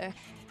whatsoever.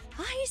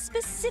 I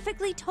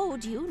specifically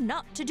told you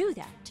not to do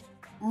that.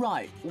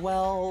 Right,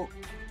 well,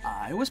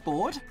 I was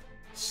bored,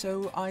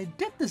 so I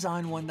did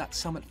design one that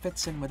somewhat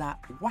fits in with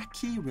that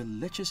wacky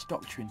religious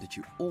doctrine that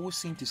you all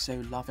seem to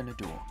so love and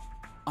adore.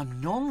 A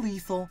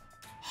non-lethal,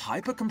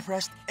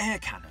 hyper-compressed air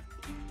cannon.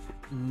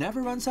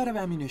 Never runs out of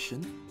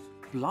ammunition,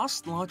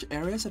 blasts large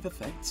areas of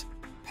effect,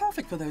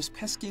 perfect for those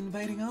pesky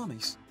invading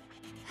armies.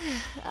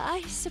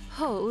 I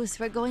suppose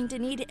we're going to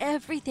need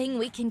everything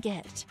we can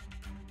get.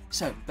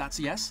 So, that's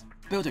a yes?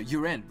 Builder,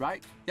 you're in,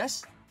 right?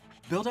 Yes?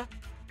 Builder?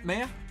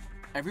 Mayor?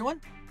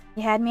 Everyone?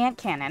 You had me at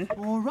cannon.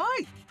 All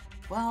right.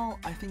 Well,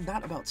 I think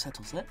that about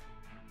settles it.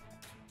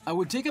 I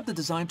will dig up the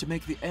design to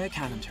make the air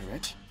cannon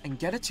turret and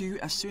get it to you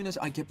as soon as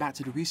I get back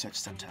to the research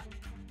center.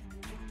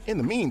 In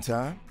the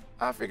meantime,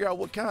 I'll figure out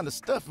what kind of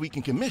stuff we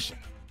can commission.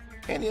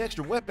 Any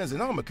extra weapons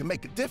and armor can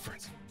make a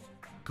difference.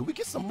 Could we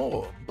get some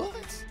more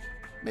bullets?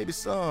 Maybe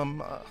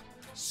some,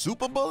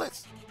 super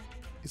bullets?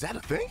 Is that a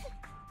thing?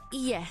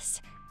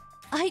 Yes.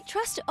 I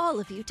trust all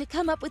of you to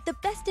come up with the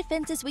best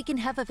defenses we can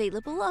have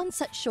available on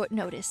such short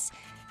notice.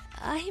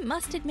 I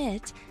must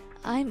admit,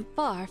 I'm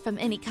far from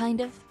any kind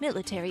of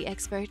military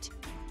expert.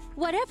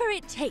 Whatever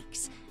it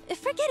takes,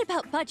 forget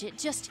about budget,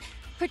 just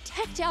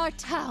protect our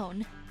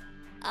town.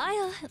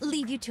 I'll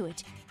leave you to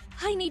it.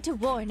 I need to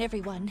warn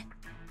everyone.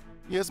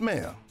 Yes,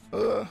 ma'am.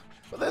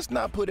 But let's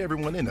not put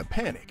everyone in a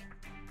panic.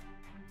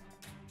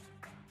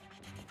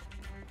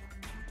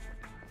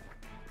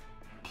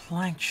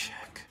 Blank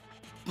check.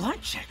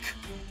 Blank check?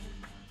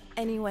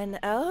 Anyone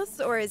else,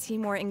 or is he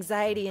more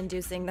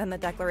anxiety-inducing than the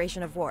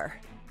declaration of war?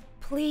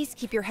 Please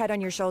keep your head on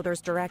your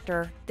shoulders,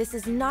 Director. This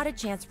is not a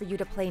chance for you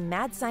to play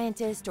mad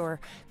scientist or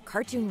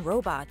cartoon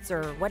robots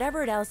or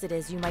whatever else it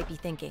is you might be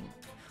thinking.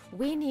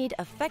 We need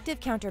effective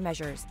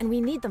countermeasures, and we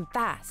need them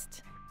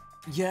fast.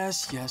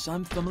 Yes,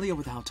 I'm familiar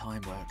with how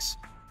time works.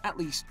 At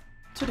least,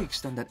 to the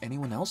extent that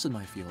anyone else in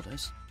my field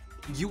is.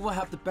 You will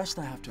have the best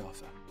I have to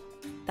offer.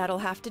 That'll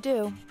have to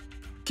do.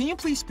 Can you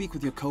please speak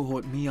with your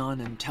cohort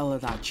Mion and tell her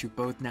that you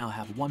both now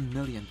have 1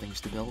 million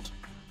things to build?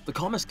 The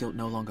Commerce Guild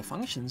no longer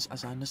functions,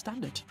 as I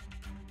understand it.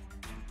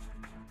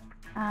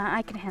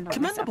 I can handle it.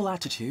 Commendable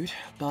attitude,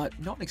 but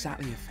not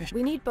exactly efficient.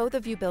 We need both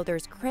of you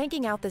builders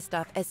cranking out this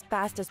stuff as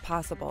fast as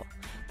possible.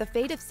 The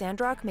fate of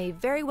Sandrock may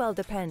very well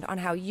depend on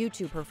how you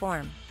two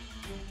perform.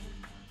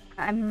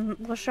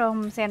 We'll show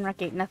him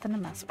Sandrock ain't nothing to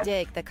mess with.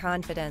 Dig the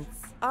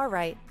confidence. All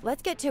right,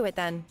 let's get to it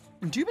then.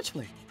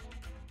 Indubitably.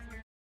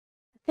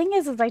 The thing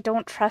is I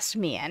don't trust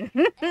Mian.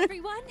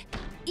 Everyone,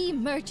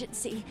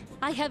 emergency.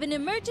 I have an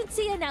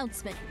emergency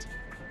announcement.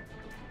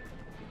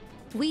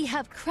 We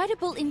have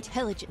credible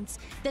intelligence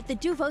that the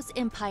Duvos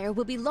Empire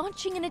will be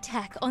launching an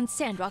attack on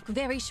Sandrock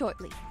very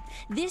shortly.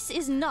 This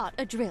is not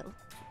a drill.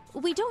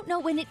 We don't know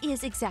when it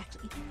is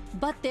exactly,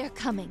 but they're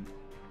coming.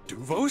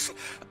 Duvos?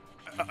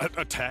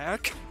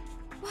 Attack?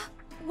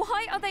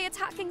 Why are they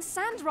attacking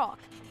Sandrock?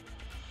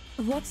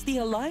 What's the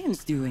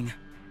Alliance doing?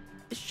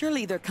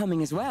 Surely they're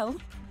coming as well.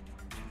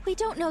 We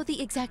don't know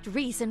the exact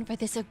reason for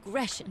this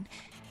aggression,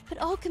 but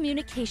all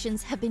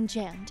communications have been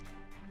jammed.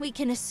 We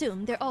can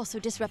assume they're also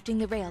disrupting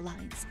the rail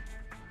lines.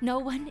 No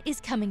one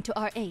is coming to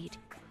our aid.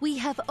 We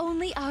have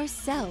only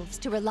ourselves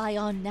to rely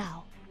on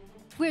now.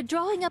 We're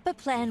drawing up a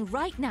plan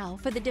right now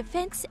for the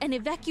defense and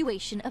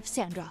evacuation of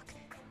Sandrock.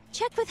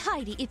 Check with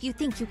Heidi if you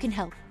think you can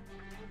help.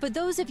 For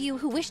those of you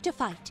who wish to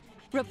fight,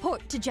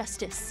 report to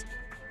justice.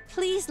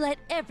 Please let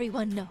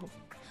everyone know.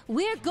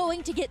 We're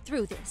going to get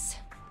through this.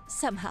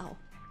 Somehow.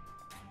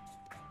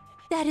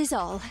 That is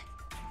all.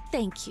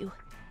 Thank you.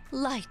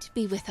 Light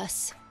be with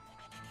us.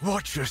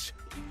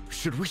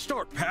 Should we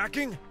start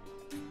packing?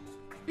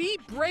 Be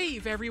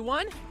brave,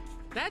 everyone.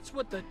 That's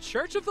what the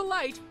Church of the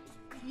Light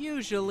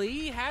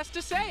usually has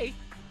to say.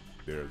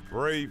 There's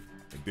brave,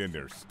 and then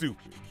there's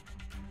stupid.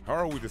 How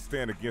are we to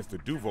stand against the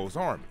Duvos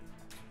army?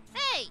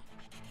 Hey!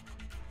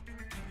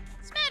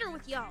 What's the matter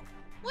with y'all?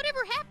 Whatever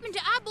happened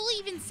to I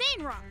believe in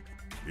Sandrock?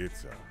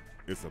 It's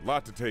a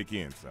lot to take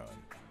in, son.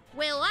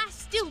 Well, I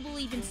still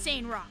believe in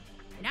Sandrock,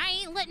 and I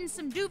ain't letting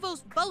some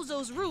Duvos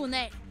bozos ruin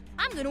that.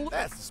 I'm gonna...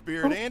 That's the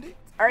spirit, Andy.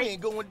 We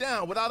ain't going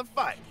down without a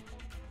fight.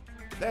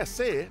 That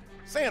said,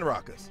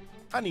 Sandrockers,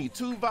 I need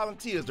 2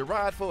 volunteers to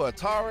ride for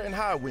Atara and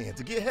Highwind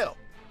to get help.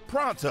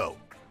 Pronto.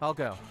 I'll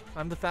go.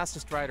 I'm the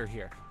fastest rider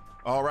here.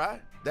 All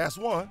right, that's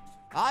 1.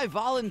 I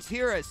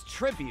volunteer as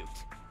tribute.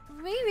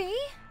 Riri?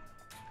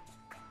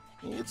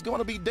 It's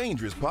gonna be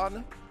dangerous,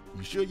 partner.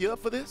 You sure you're up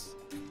for this?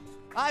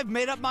 I've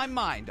made up my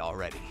mind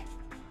already.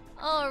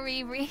 Oh,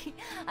 Riri,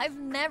 I've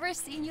never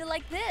seen you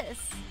like this.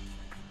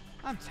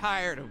 I'm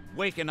tired of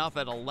waking up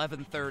at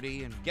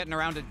 11:30 and getting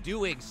around to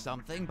doing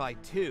something by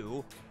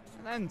 2,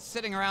 and then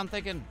sitting around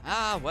thinking,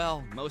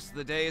 well, most of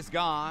the day is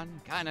gone.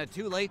 Kinda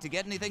too late to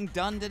get anything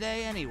done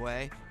today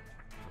anyway.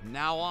 From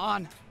now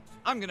on,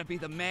 I'm gonna be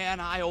the man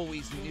I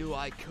always knew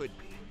I could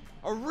be.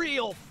 A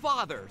real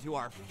father to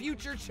our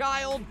future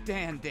child,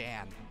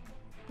 Dan.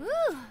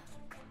 Ooh.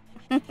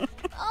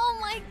 Oh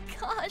my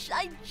gosh,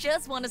 I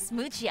just want to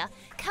smooch ya.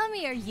 Come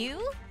here,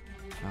 you.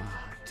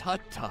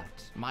 Tut,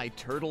 my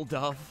turtle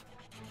dove.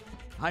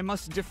 I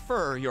must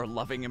defer your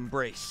loving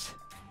embrace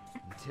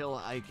until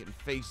I can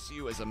face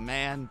you as a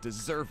man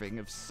deserving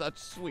of such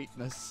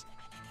sweetness.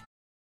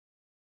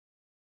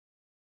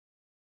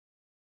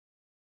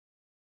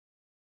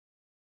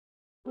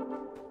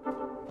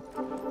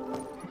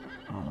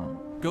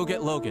 Go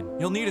get Logan.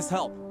 He'll need his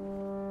help.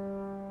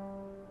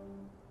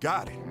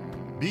 Got it.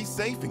 Be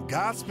safe and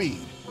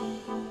Godspeed.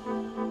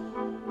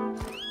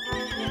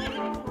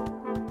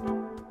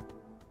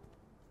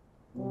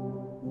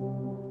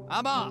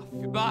 I'm off.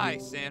 Goodbye,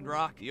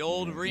 Sandrock. The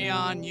old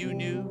Rion you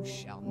knew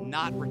shall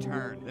not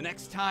return. The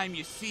next time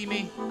you see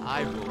me,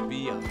 I will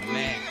be a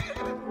man.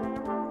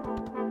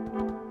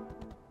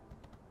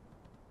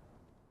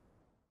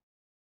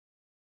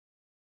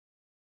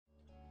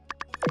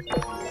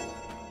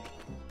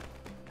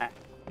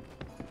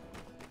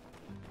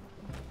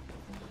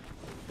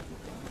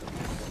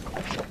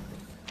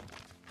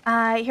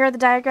 Here are the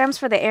diagrams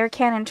for the air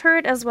cannon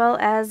turret as well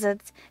as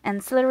its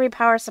ancillary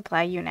power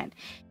supply unit.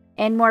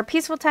 In more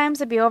peaceful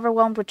times, I'd be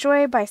overwhelmed with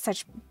joy by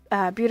such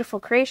beautiful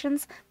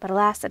creations, but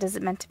alas, it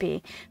isn't meant to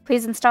be.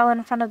 Please install it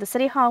in front of the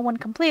City Hall when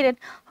completed.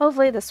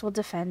 Hopefully this will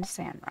defend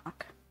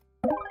Sandrock.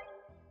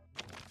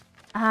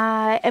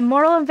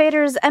 Immortal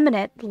Invaders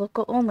Eminent,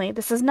 local only.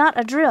 This is not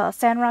a drill.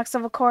 Sandrock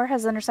Civil Corps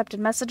has intercepted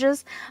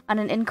messages on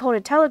an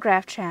encoded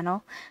telegraph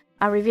channel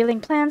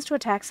revealing plans to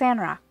attack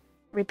Sandrock.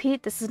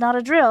 Repeat, this is not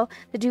a drill.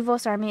 The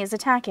Duvos army is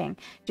attacking.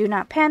 Do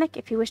not panic.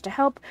 If you wish to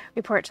help,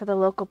 report to the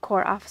local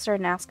corps officer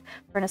and ask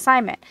for an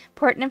assignment.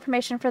 Important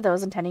information for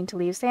those intending to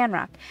leave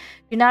Sandrock.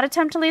 Do not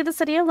attempt to leave the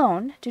city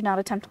alone. Do not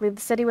attempt to leave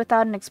the city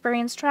without an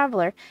experienced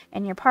traveler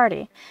in your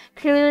party.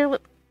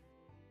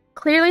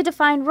 Clearly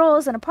defined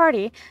roles in a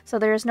party, so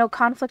there is no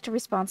conflict of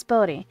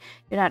responsibility.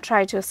 Do not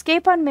try to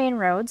escape on main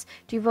roads.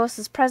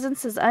 Duvos'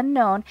 presence is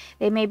unknown.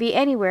 They may be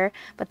anywhere,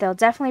 but they'll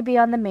definitely be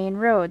on the main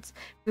roads.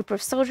 A group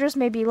of soldiers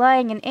may be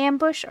lying in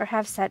ambush or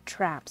have set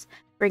traps.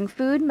 Bring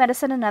food,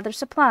 medicine, and other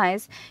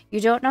supplies.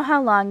 You don't know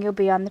how long you'll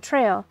be on the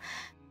trail.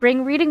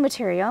 Bring reading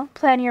material.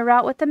 Plan your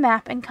route with the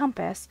map and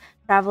compass.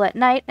 Travel at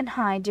night and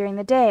hide during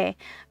the day.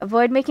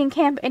 Avoid making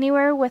camp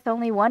anywhere with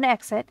only one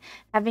exit,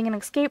 having an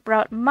escape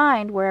route in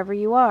mind wherever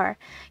you are.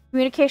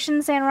 Communication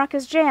in Sandrock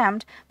is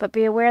jammed, but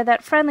be aware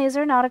that friendlies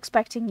are not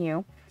expecting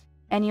you,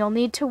 and you'll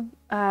need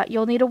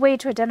a way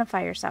to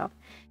identify yourself.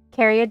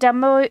 Carry a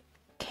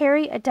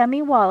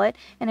dummy wallet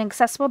and an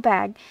accessible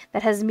bag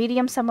that has a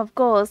medium sum of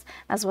gold,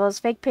 as well as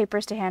fake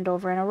papers to hand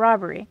over in a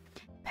robbery.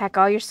 Pack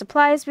all your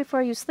supplies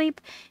before you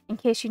sleep, in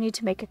case you need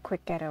to make a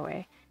quick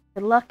getaway.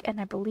 Good luck, and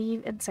I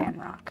believe in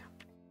Sandrock.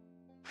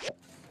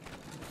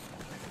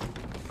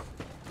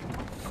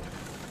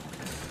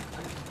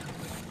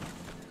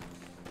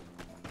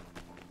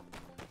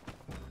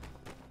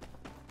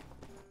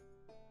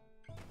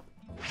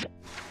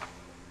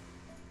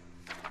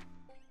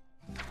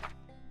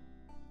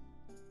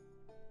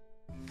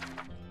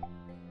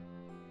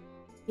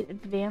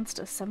 Advanced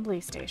assembly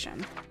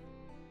station.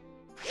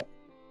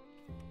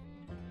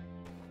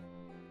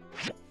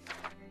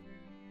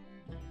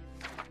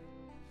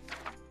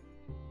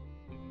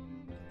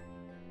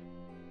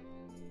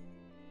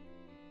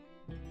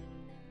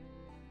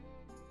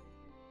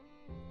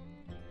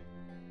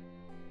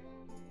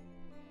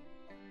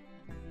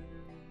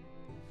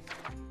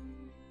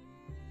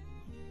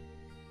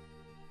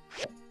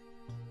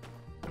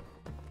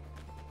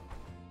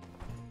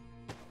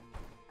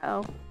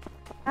 Oh.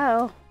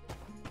 Oh.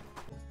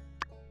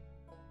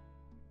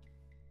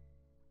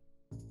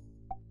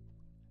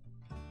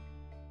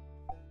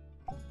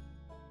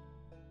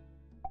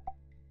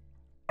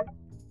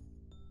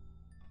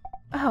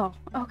 Oh,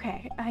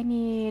 okay. I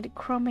need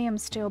chromium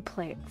steel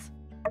plates.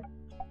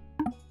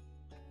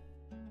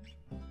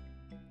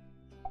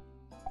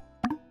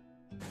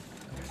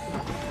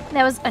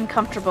 That was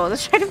uncomfortable.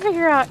 Just trying to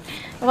figure out.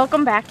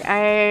 Welcome back.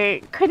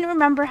 I couldn't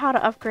remember how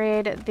to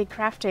upgrade the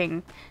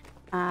crafting,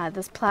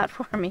 this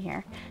platform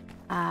here,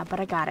 but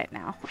I got it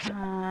now.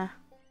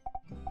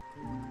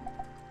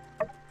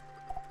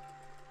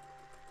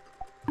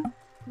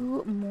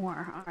 2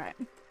 more. All right.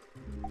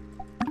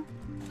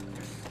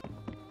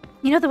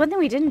 You know, the one thing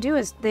we didn't do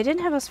is they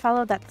didn't have us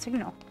follow that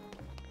signal.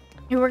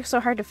 We worked so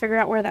hard to figure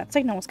out where that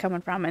signal was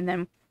coming from, and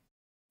then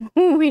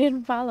we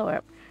didn't follow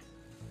it.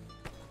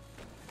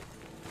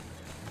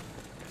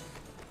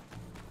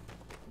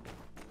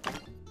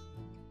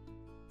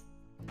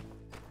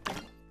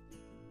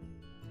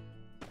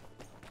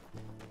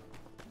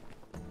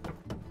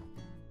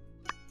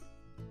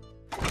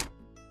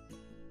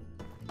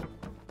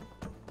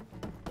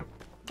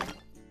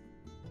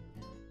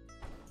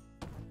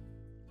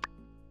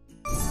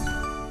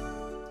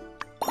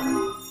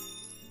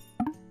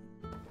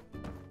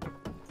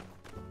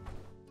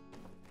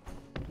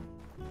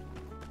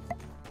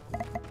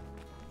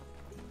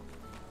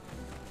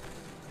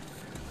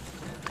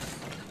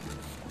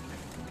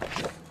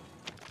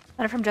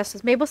 Letter from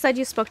Justice. Mabel said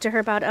you spoke to her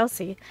about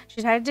Elsie.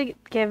 She tried to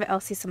give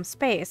Elsie some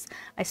space.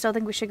 I still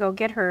think we should go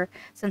get her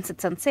since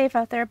it's unsafe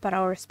out there, but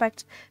I'll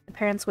respect the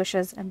parents'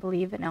 wishes and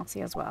believe in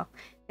Elsie as well.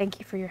 Thank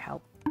you for your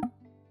help.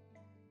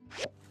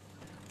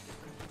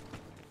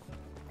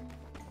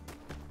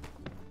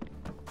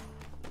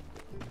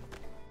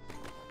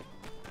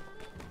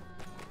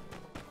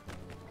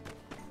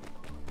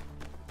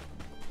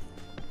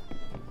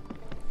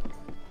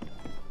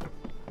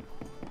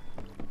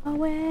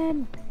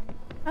 Owen!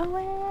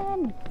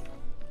 Owen!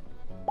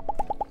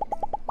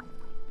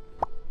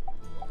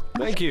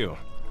 Thank you.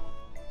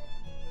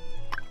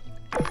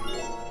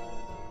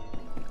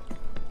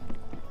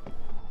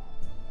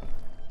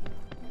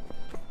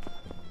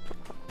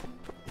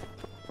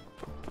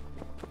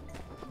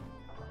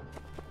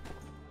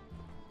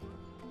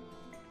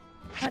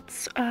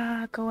 What's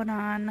going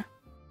on?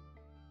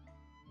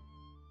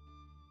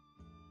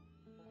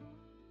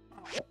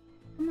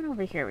 Someone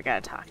over here we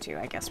gotta talk to.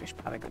 I guess we should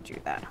probably go do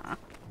that, huh?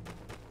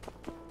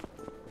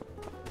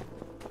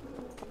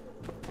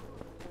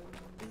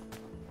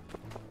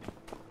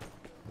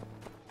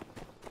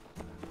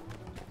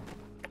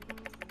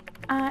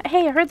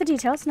 Hey, I heard the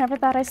details. Never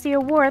thought I'd see a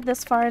war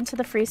this far into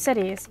the Free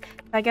Cities.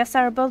 I guess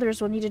our builders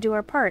will need to do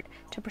our part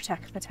to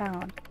protect the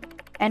town.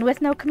 And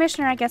with no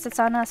commissioner, I guess it's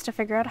on us to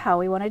figure out how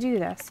we want to do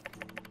this.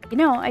 You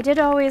know, I did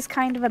always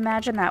kind of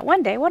imagine that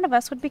one day one of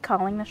us would be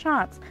calling the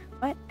shots,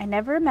 but I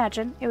never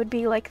imagined it would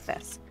be like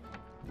this.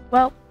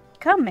 Well,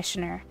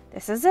 Commissioner,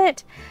 this is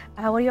it.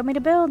 What do you want me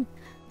to build?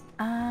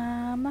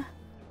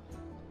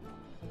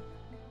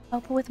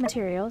 Help with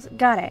materials.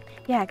 Got it.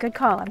 Yeah, good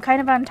call. I'm kind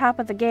of on top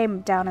of the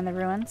game down in the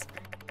ruins.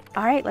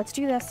 Alright, let's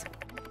do this.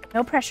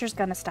 No pressure's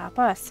gonna stop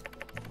us.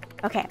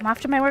 Okay, I'm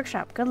off to my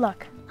workshop. Good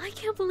luck. I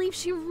can't believe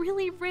she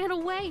really ran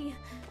away.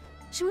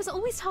 She was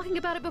always talking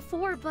about it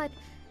before, but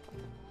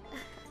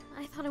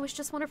I thought it was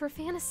just one of her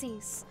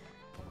fantasies.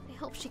 I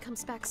hope she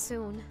comes back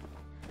soon.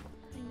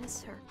 I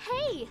miss her.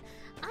 Hey!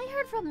 I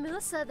heard from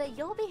Musa that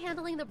you'll be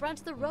handling the brunt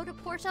of the Road to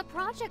Portia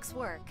project's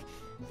work.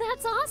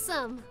 That's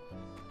awesome!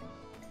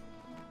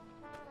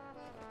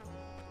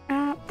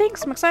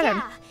 Thanks, I'm excited.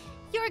 Yeah,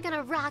 you're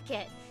gonna rock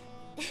it.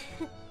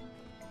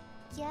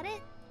 Get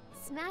it?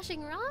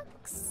 Smashing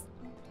rocks?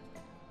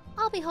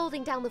 I'll be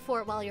holding down the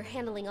fort while you're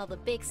handling all the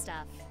big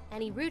stuff.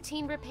 Any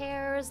routine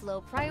repairs,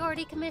 low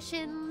priority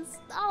commissions,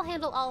 I'll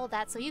handle all of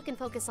that so you can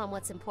focus on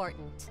what's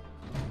important.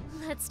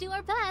 Let's do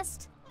our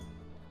best.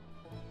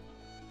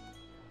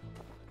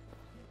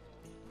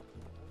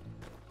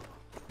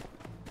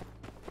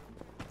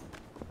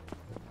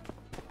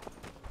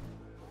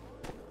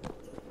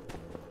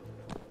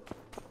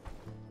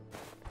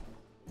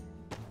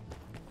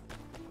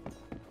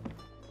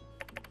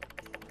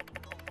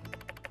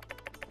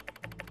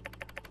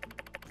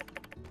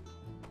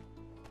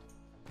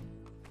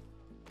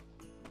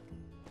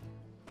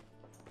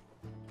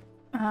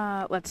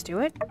 Let's do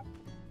it.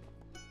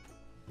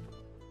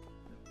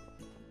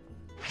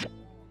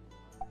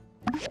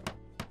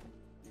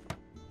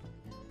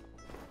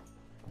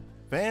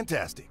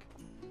 Fantastic.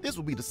 This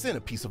will be the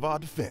centerpiece of our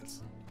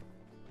defense.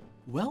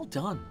 Well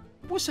done.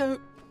 So,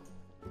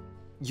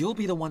 you'll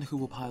be the one who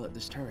will pilot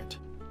this turret.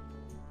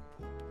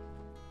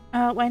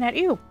 Why not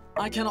you?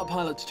 I cannot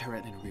pilot a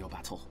turret in a real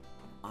battle.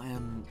 I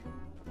am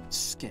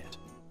scared.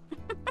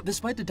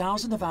 Despite the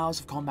thousands of hours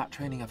of combat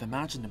training I've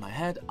imagined in my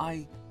head,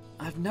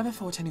 I've never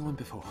fought anyone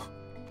before.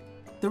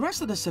 The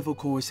rest of the Civil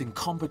Corps is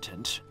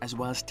incompetent, as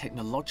well as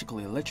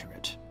technologically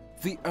illiterate.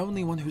 The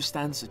only one who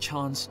stands a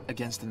chance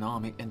against an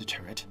army in the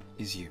turret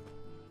is you.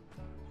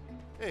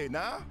 Hey,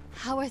 now.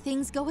 How are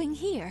things going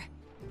here?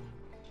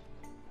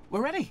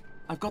 We're ready.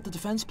 I've got the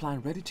defense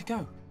plan ready to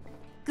go.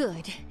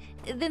 Good.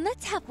 Then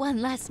let's have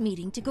one last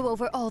meeting to go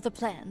over all the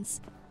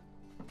plans.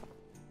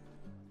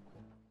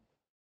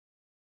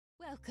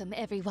 Welcome,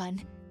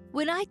 everyone.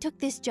 When I took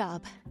this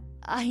job,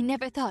 I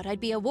never thought I'd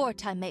be a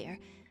wartime mayor,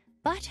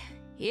 but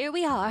here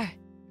we are.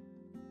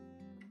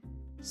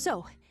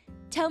 So,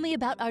 tell me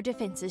about our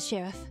defenses,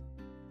 Sheriff.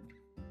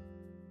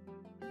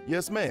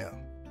 Yes, ma'am.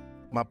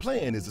 My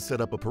plan is to set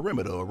up a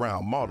perimeter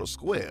around Martyr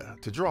Square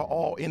to draw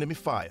all enemy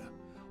fire,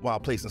 while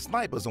placing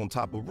snipers on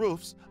top of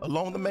roofs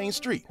along the main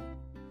street.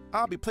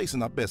 I'll be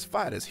placing our best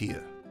fighters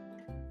here.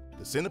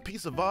 The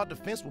centerpiece of our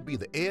defense will be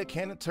the air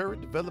cannon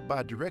turret developed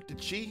by Director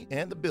Chi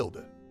and the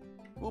Builder.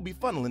 We'll be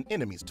funneling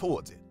enemies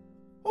towards it.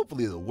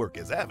 Hopefully it'll work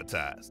as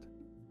advertised.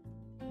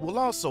 We'll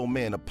also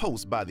man a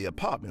post by the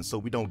apartment so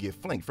we don't get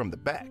flanked from the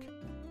back.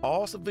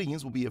 All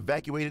civilians will be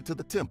evacuated to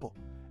the temple,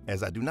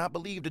 as I do not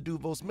believe the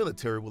Duvos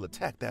military will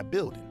attack that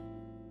building.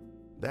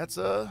 That's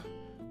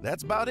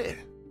about it.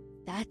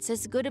 That's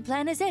as good a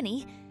plan as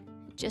any.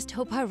 Just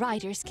hope our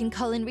riders can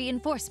call in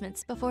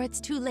reinforcements before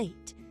it's too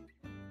late.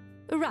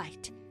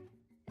 Right.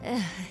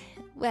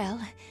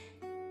 Well,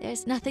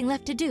 there's nothing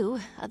left to do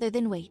other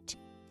than wait.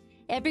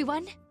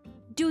 Everyone,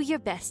 do your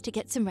best to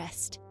get some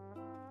rest.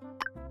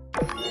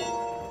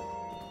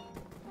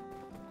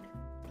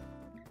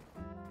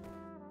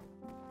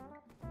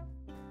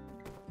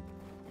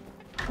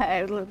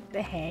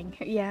 Hang.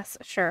 Yes,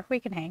 sure, we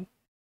can hang.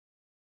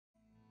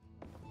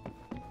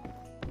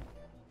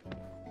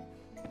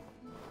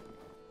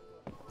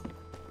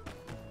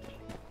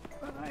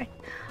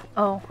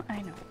 Oh,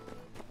 I know.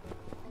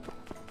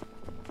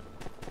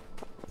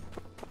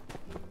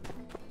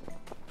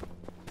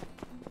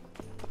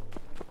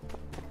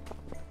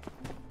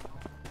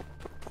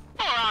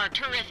 For our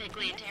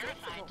terrifically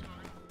terrified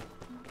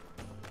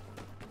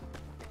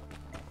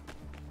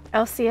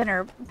Elsie and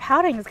her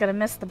pouting is gonna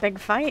miss the big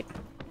fight.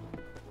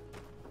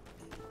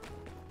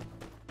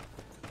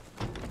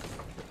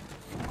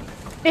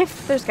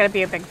 If there's gonna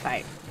be a big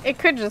fight. It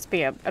could just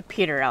be a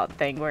peter out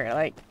thing where,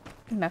 like,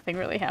 nothing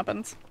really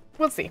happens.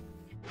 We'll see.